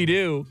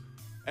Scooby-Doo,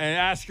 and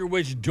ask her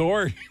which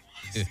door he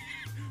wants.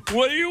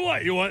 What do you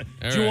want?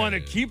 Do you want to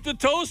keep the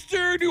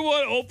toaster, or do you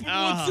want to open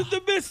what's in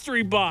the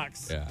mystery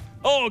box? Yeah.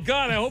 Oh,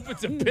 God, I hope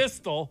it's a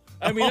pistol.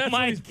 I mean, that's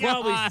what he's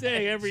probably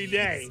saying every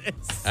day.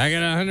 I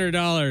got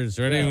 $100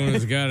 for anyone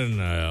who's got an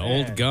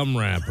old gum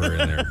wrapper in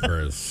their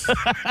purse.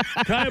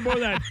 Can I borrow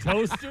that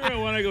toaster? I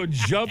want to go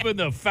jump in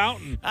the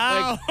fountain.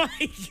 Oh,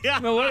 my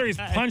God. No wonder he's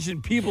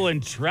punching people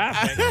in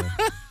traffic.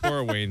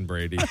 Poor Wayne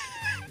Brady.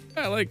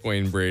 I like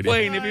Wayne Brady.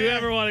 Wayne, if you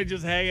ever want to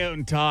just hang out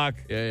and talk,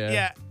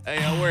 Yeah.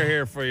 hey, we're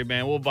here for you,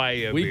 man. We'll buy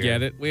you a We beer.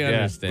 get it. We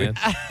understand.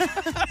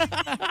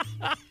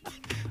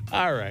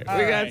 All right.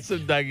 We got some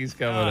Dougies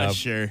coming up.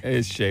 Sure.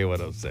 It's Shay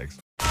 106.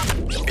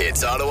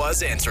 It's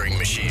Ottawa's answering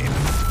machine.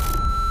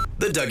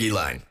 The Dougie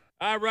Line.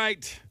 All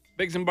right.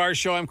 Biggs and Bar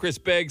Show. I'm Chris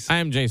Biggs.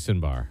 I'm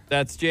Jason Barr.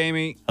 That's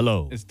Jamie.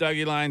 Hello. It's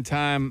Dougie Line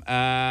time.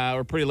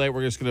 We're pretty late.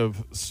 We're just going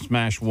to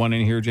smash one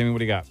in here. Jamie, what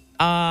do you got?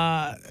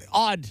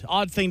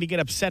 Odd thing to get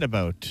upset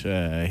about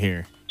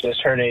here.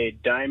 Just heard a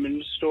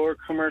diamond store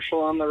commercial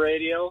on the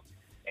radio,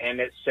 and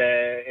it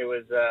said it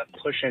was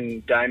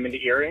pushing diamond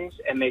earrings,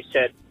 and they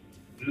said,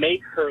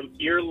 "Make her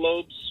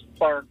earlobes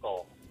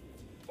sparkle."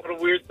 What a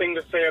weird thing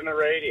to say on the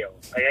radio.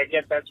 Like, I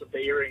get that's what the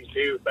earrings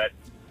do, but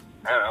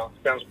I don't know.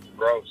 It sounds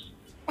gross.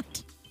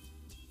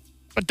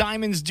 But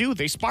diamonds do.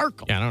 They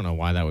sparkle. Yeah, I don't know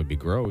why that would be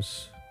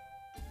gross.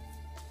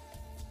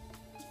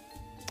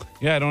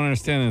 Yeah, I don't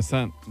understand. It's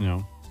not,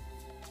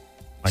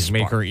 Like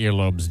make her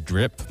earlobes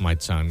drip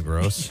might sound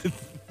gross.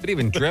 But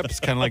even drip's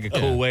kind of like a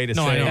cool way to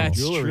No, I say know.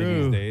 jewelry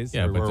these days.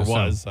 Yeah, or, but or there's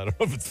was. I don't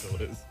know if it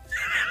still is.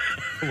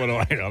 What do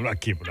I know? I'm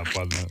not keeping up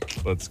on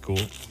that. That's cool.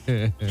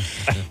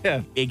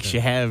 Yeah. Makes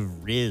you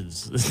have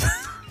Riz.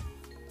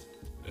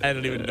 I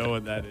don't even know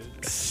what that is.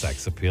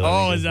 Sex appeal.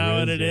 Oh, is that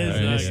what it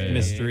is? Yeah.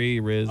 Mystery,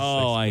 Riz.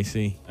 Oh, sex. I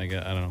see. I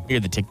don't know. You're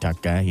the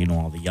TikTok guy. You know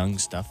all the young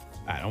stuff.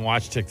 I don't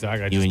watch TikTok.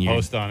 I You just and your-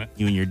 post on it.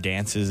 You and your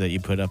dances that you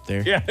put up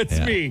there. Yeah, it's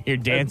me. Your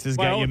dances That's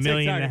my got you own 1.5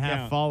 million TikTok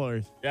account.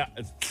 followers. Yeah,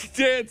 it's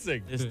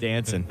dancing. Just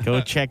dancing. Go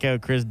check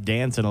out Chris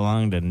dancing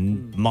along to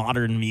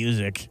modern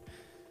music.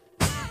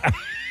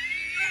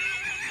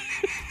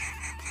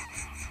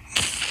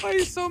 Why are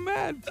you so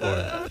mad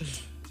for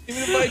it?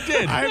 Even if I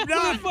did. I'm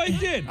not. What if I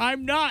did?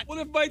 I'm not. What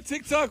if my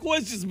TikTok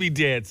was just me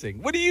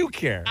dancing? What do you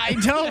care? I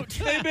don't.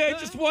 Maybe I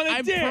just want to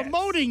I'm dance.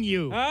 promoting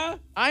you. Huh?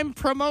 I'm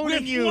promoting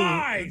With you.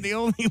 lies. The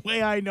only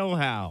way I know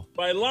how.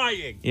 By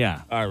lying.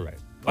 Yeah. All right.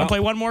 Want to play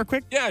one more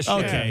quick? Yeah, sure.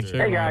 Okay.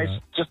 Sure. Hey, guys.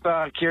 Just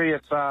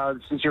curious,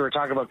 since you were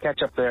talking about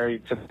ketchup there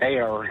today,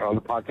 or on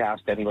the podcast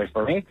anyway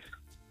for me,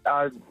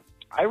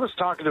 I was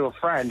talking to a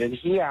friend, and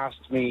he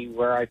asked me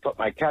where I put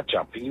my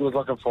ketchup. He was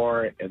looking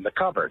for it in the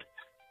cupboard.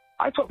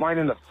 I put mine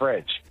in the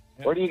fridge.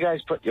 Where do you guys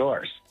put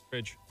yours?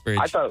 Fridge.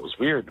 I thought it was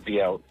weird to be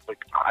out. Like,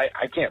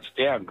 I can't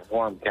stand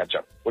warm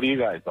ketchup. What do you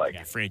guys like?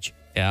 Yeah, fridge.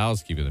 Yeah, I'll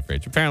just keep it in the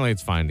fridge. Apparently,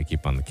 it's fine to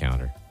keep on the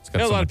counter. It's got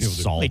Yeah, a so lot of much people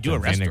do. salt They do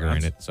and at vinegar in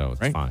restaurants, it, so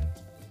it's right? fine.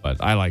 But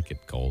I like it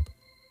cold.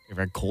 You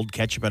ever had cold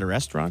ketchup at a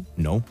restaurant?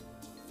 No.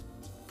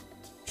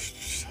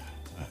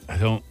 I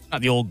don't.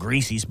 Not the old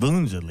greasy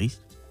spoons, at least.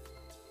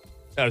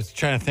 I was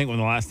trying to think when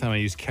the last time I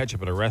used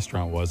ketchup at a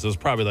restaurant was. It was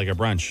probably like a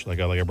brunch, like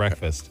a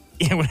breakfast.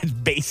 Yeah, when it's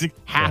basic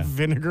half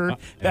vinegar.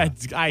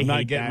 That's I I'm hate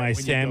not getting that my when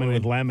you salmon go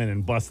with in. lemon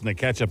and busting the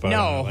ketchup out.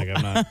 No. Of it. Like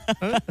I'm not.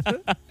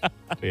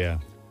 But yeah.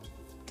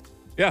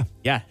 Yeah.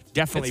 Yeah,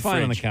 definitely It's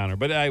fine on the fridge. counter,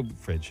 but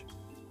fridge.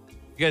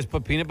 You guys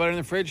put peanut butter in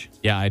the fridge?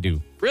 Yeah, I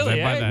do.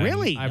 Really, I buy eh? that,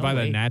 Really? I No buy the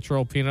way.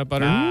 natural peanut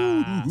butter.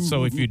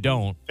 So if you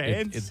don't,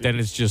 Fancy. then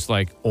it's just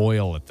like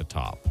oil at the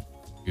top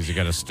because you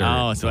got to stir it.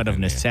 Oh, and so out stuff of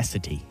in there.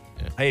 necessity.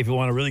 Hey, if you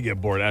want to really get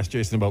bored, ask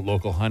Jason about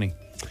local honey.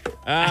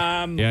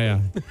 Yeah.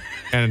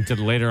 And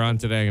later on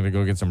today, I'm going to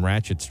go get some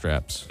ratchet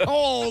straps.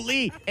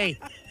 Holy. Hey,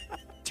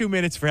 2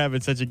 minutes for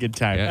having such a good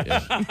time.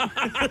 Yeah.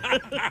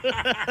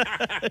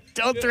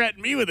 Don't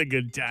threaten me with a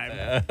good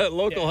time.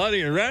 Local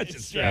honey and ratchet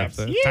straps.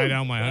 Tie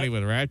down my honey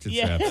with ratchet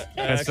straps.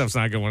 That stuff's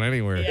not going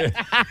anywhere.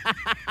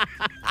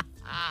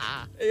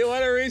 You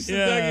want to reach the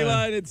Yeah. Dougie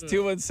line? It's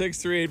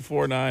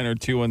 216-3849 or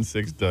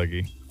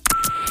 216-DOUGY.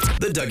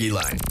 The Dougie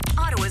Line.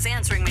 Ottawa's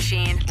answering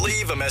machine.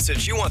 Leave a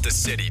message you want the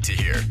city to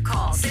hear.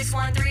 Call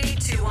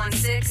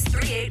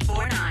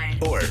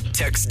 613-216-3849. Or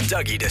text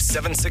Dougie to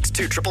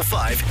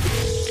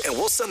 762-555 and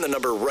we'll send the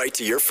number right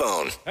to your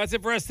phone. That's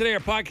it for us today. Our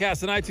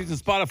podcast on iTunes and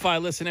Spotify.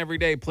 Listen every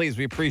day, please.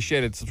 We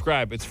appreciate it.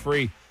 Subscribe. It's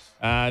free.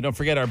 Don't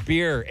forget our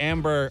beer,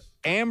 Amber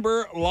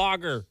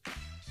Lager.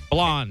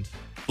 Blonde.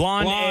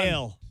 Blonde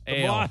ale.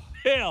 The blonde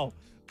ale.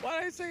 Why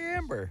did I say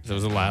amber? That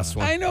was the last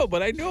one. I know,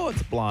 but I know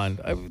it's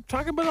blonde. I'm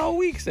talking about all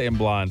week saying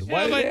blonde.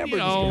 Why did but, amber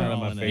you just come know, out of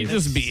my you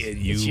face? just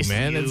being you, just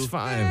man. you. It's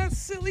fine. That's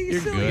silly.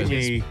 You're silly good.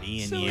 me. Just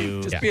being Silly.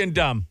 you. Just Yeah. being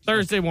dumb.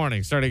 Thursday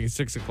morning, starting at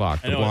 6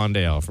 o'clock, the know it. Blonde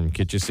Ale from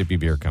Kitchissippi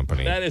Beer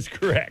Company. That is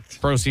correct.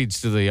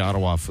 Proceeds to the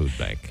Ottawa Food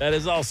Bank. That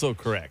is also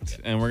correct.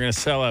 And we're going to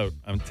sell out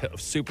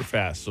super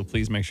fast, so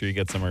please make sure you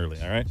get some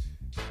early, all right?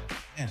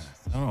 Man,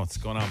 I don't know what's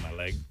going on with my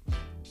leg.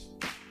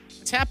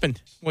 What's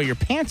happened? Well, your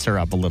pants are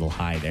up a little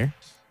high there.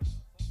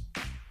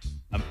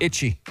 I'm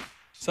itchy.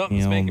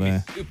 Something's You know, making me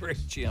super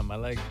itchy on my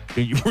leg.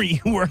 Were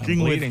you working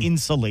with bleeding.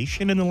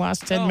 insulation in the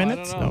last 10 No, I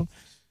minutes? don't know.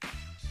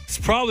 It's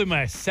probably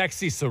my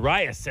sexy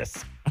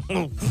psoriasis.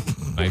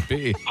 Might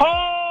be.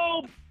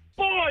 Oh,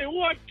 boy,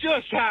 what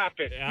just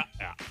happened? Yeah.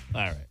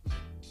 All right.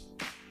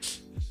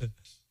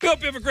 We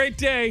hope you have a great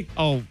day.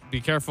 Oh, be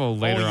careful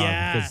later on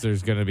yeah. because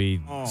there's going to be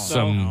no.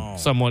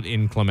 somewhat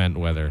inclement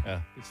weather.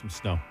 Yeah, get some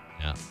snow.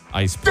 Yeah.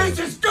 Ice. This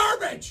is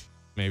garbage!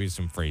 Maybe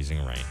some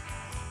freezing rain.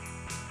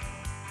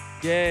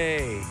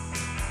 Yay.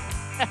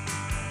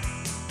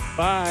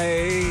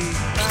 Bye.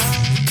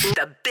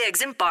 The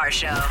Biggs and Bar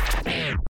Show.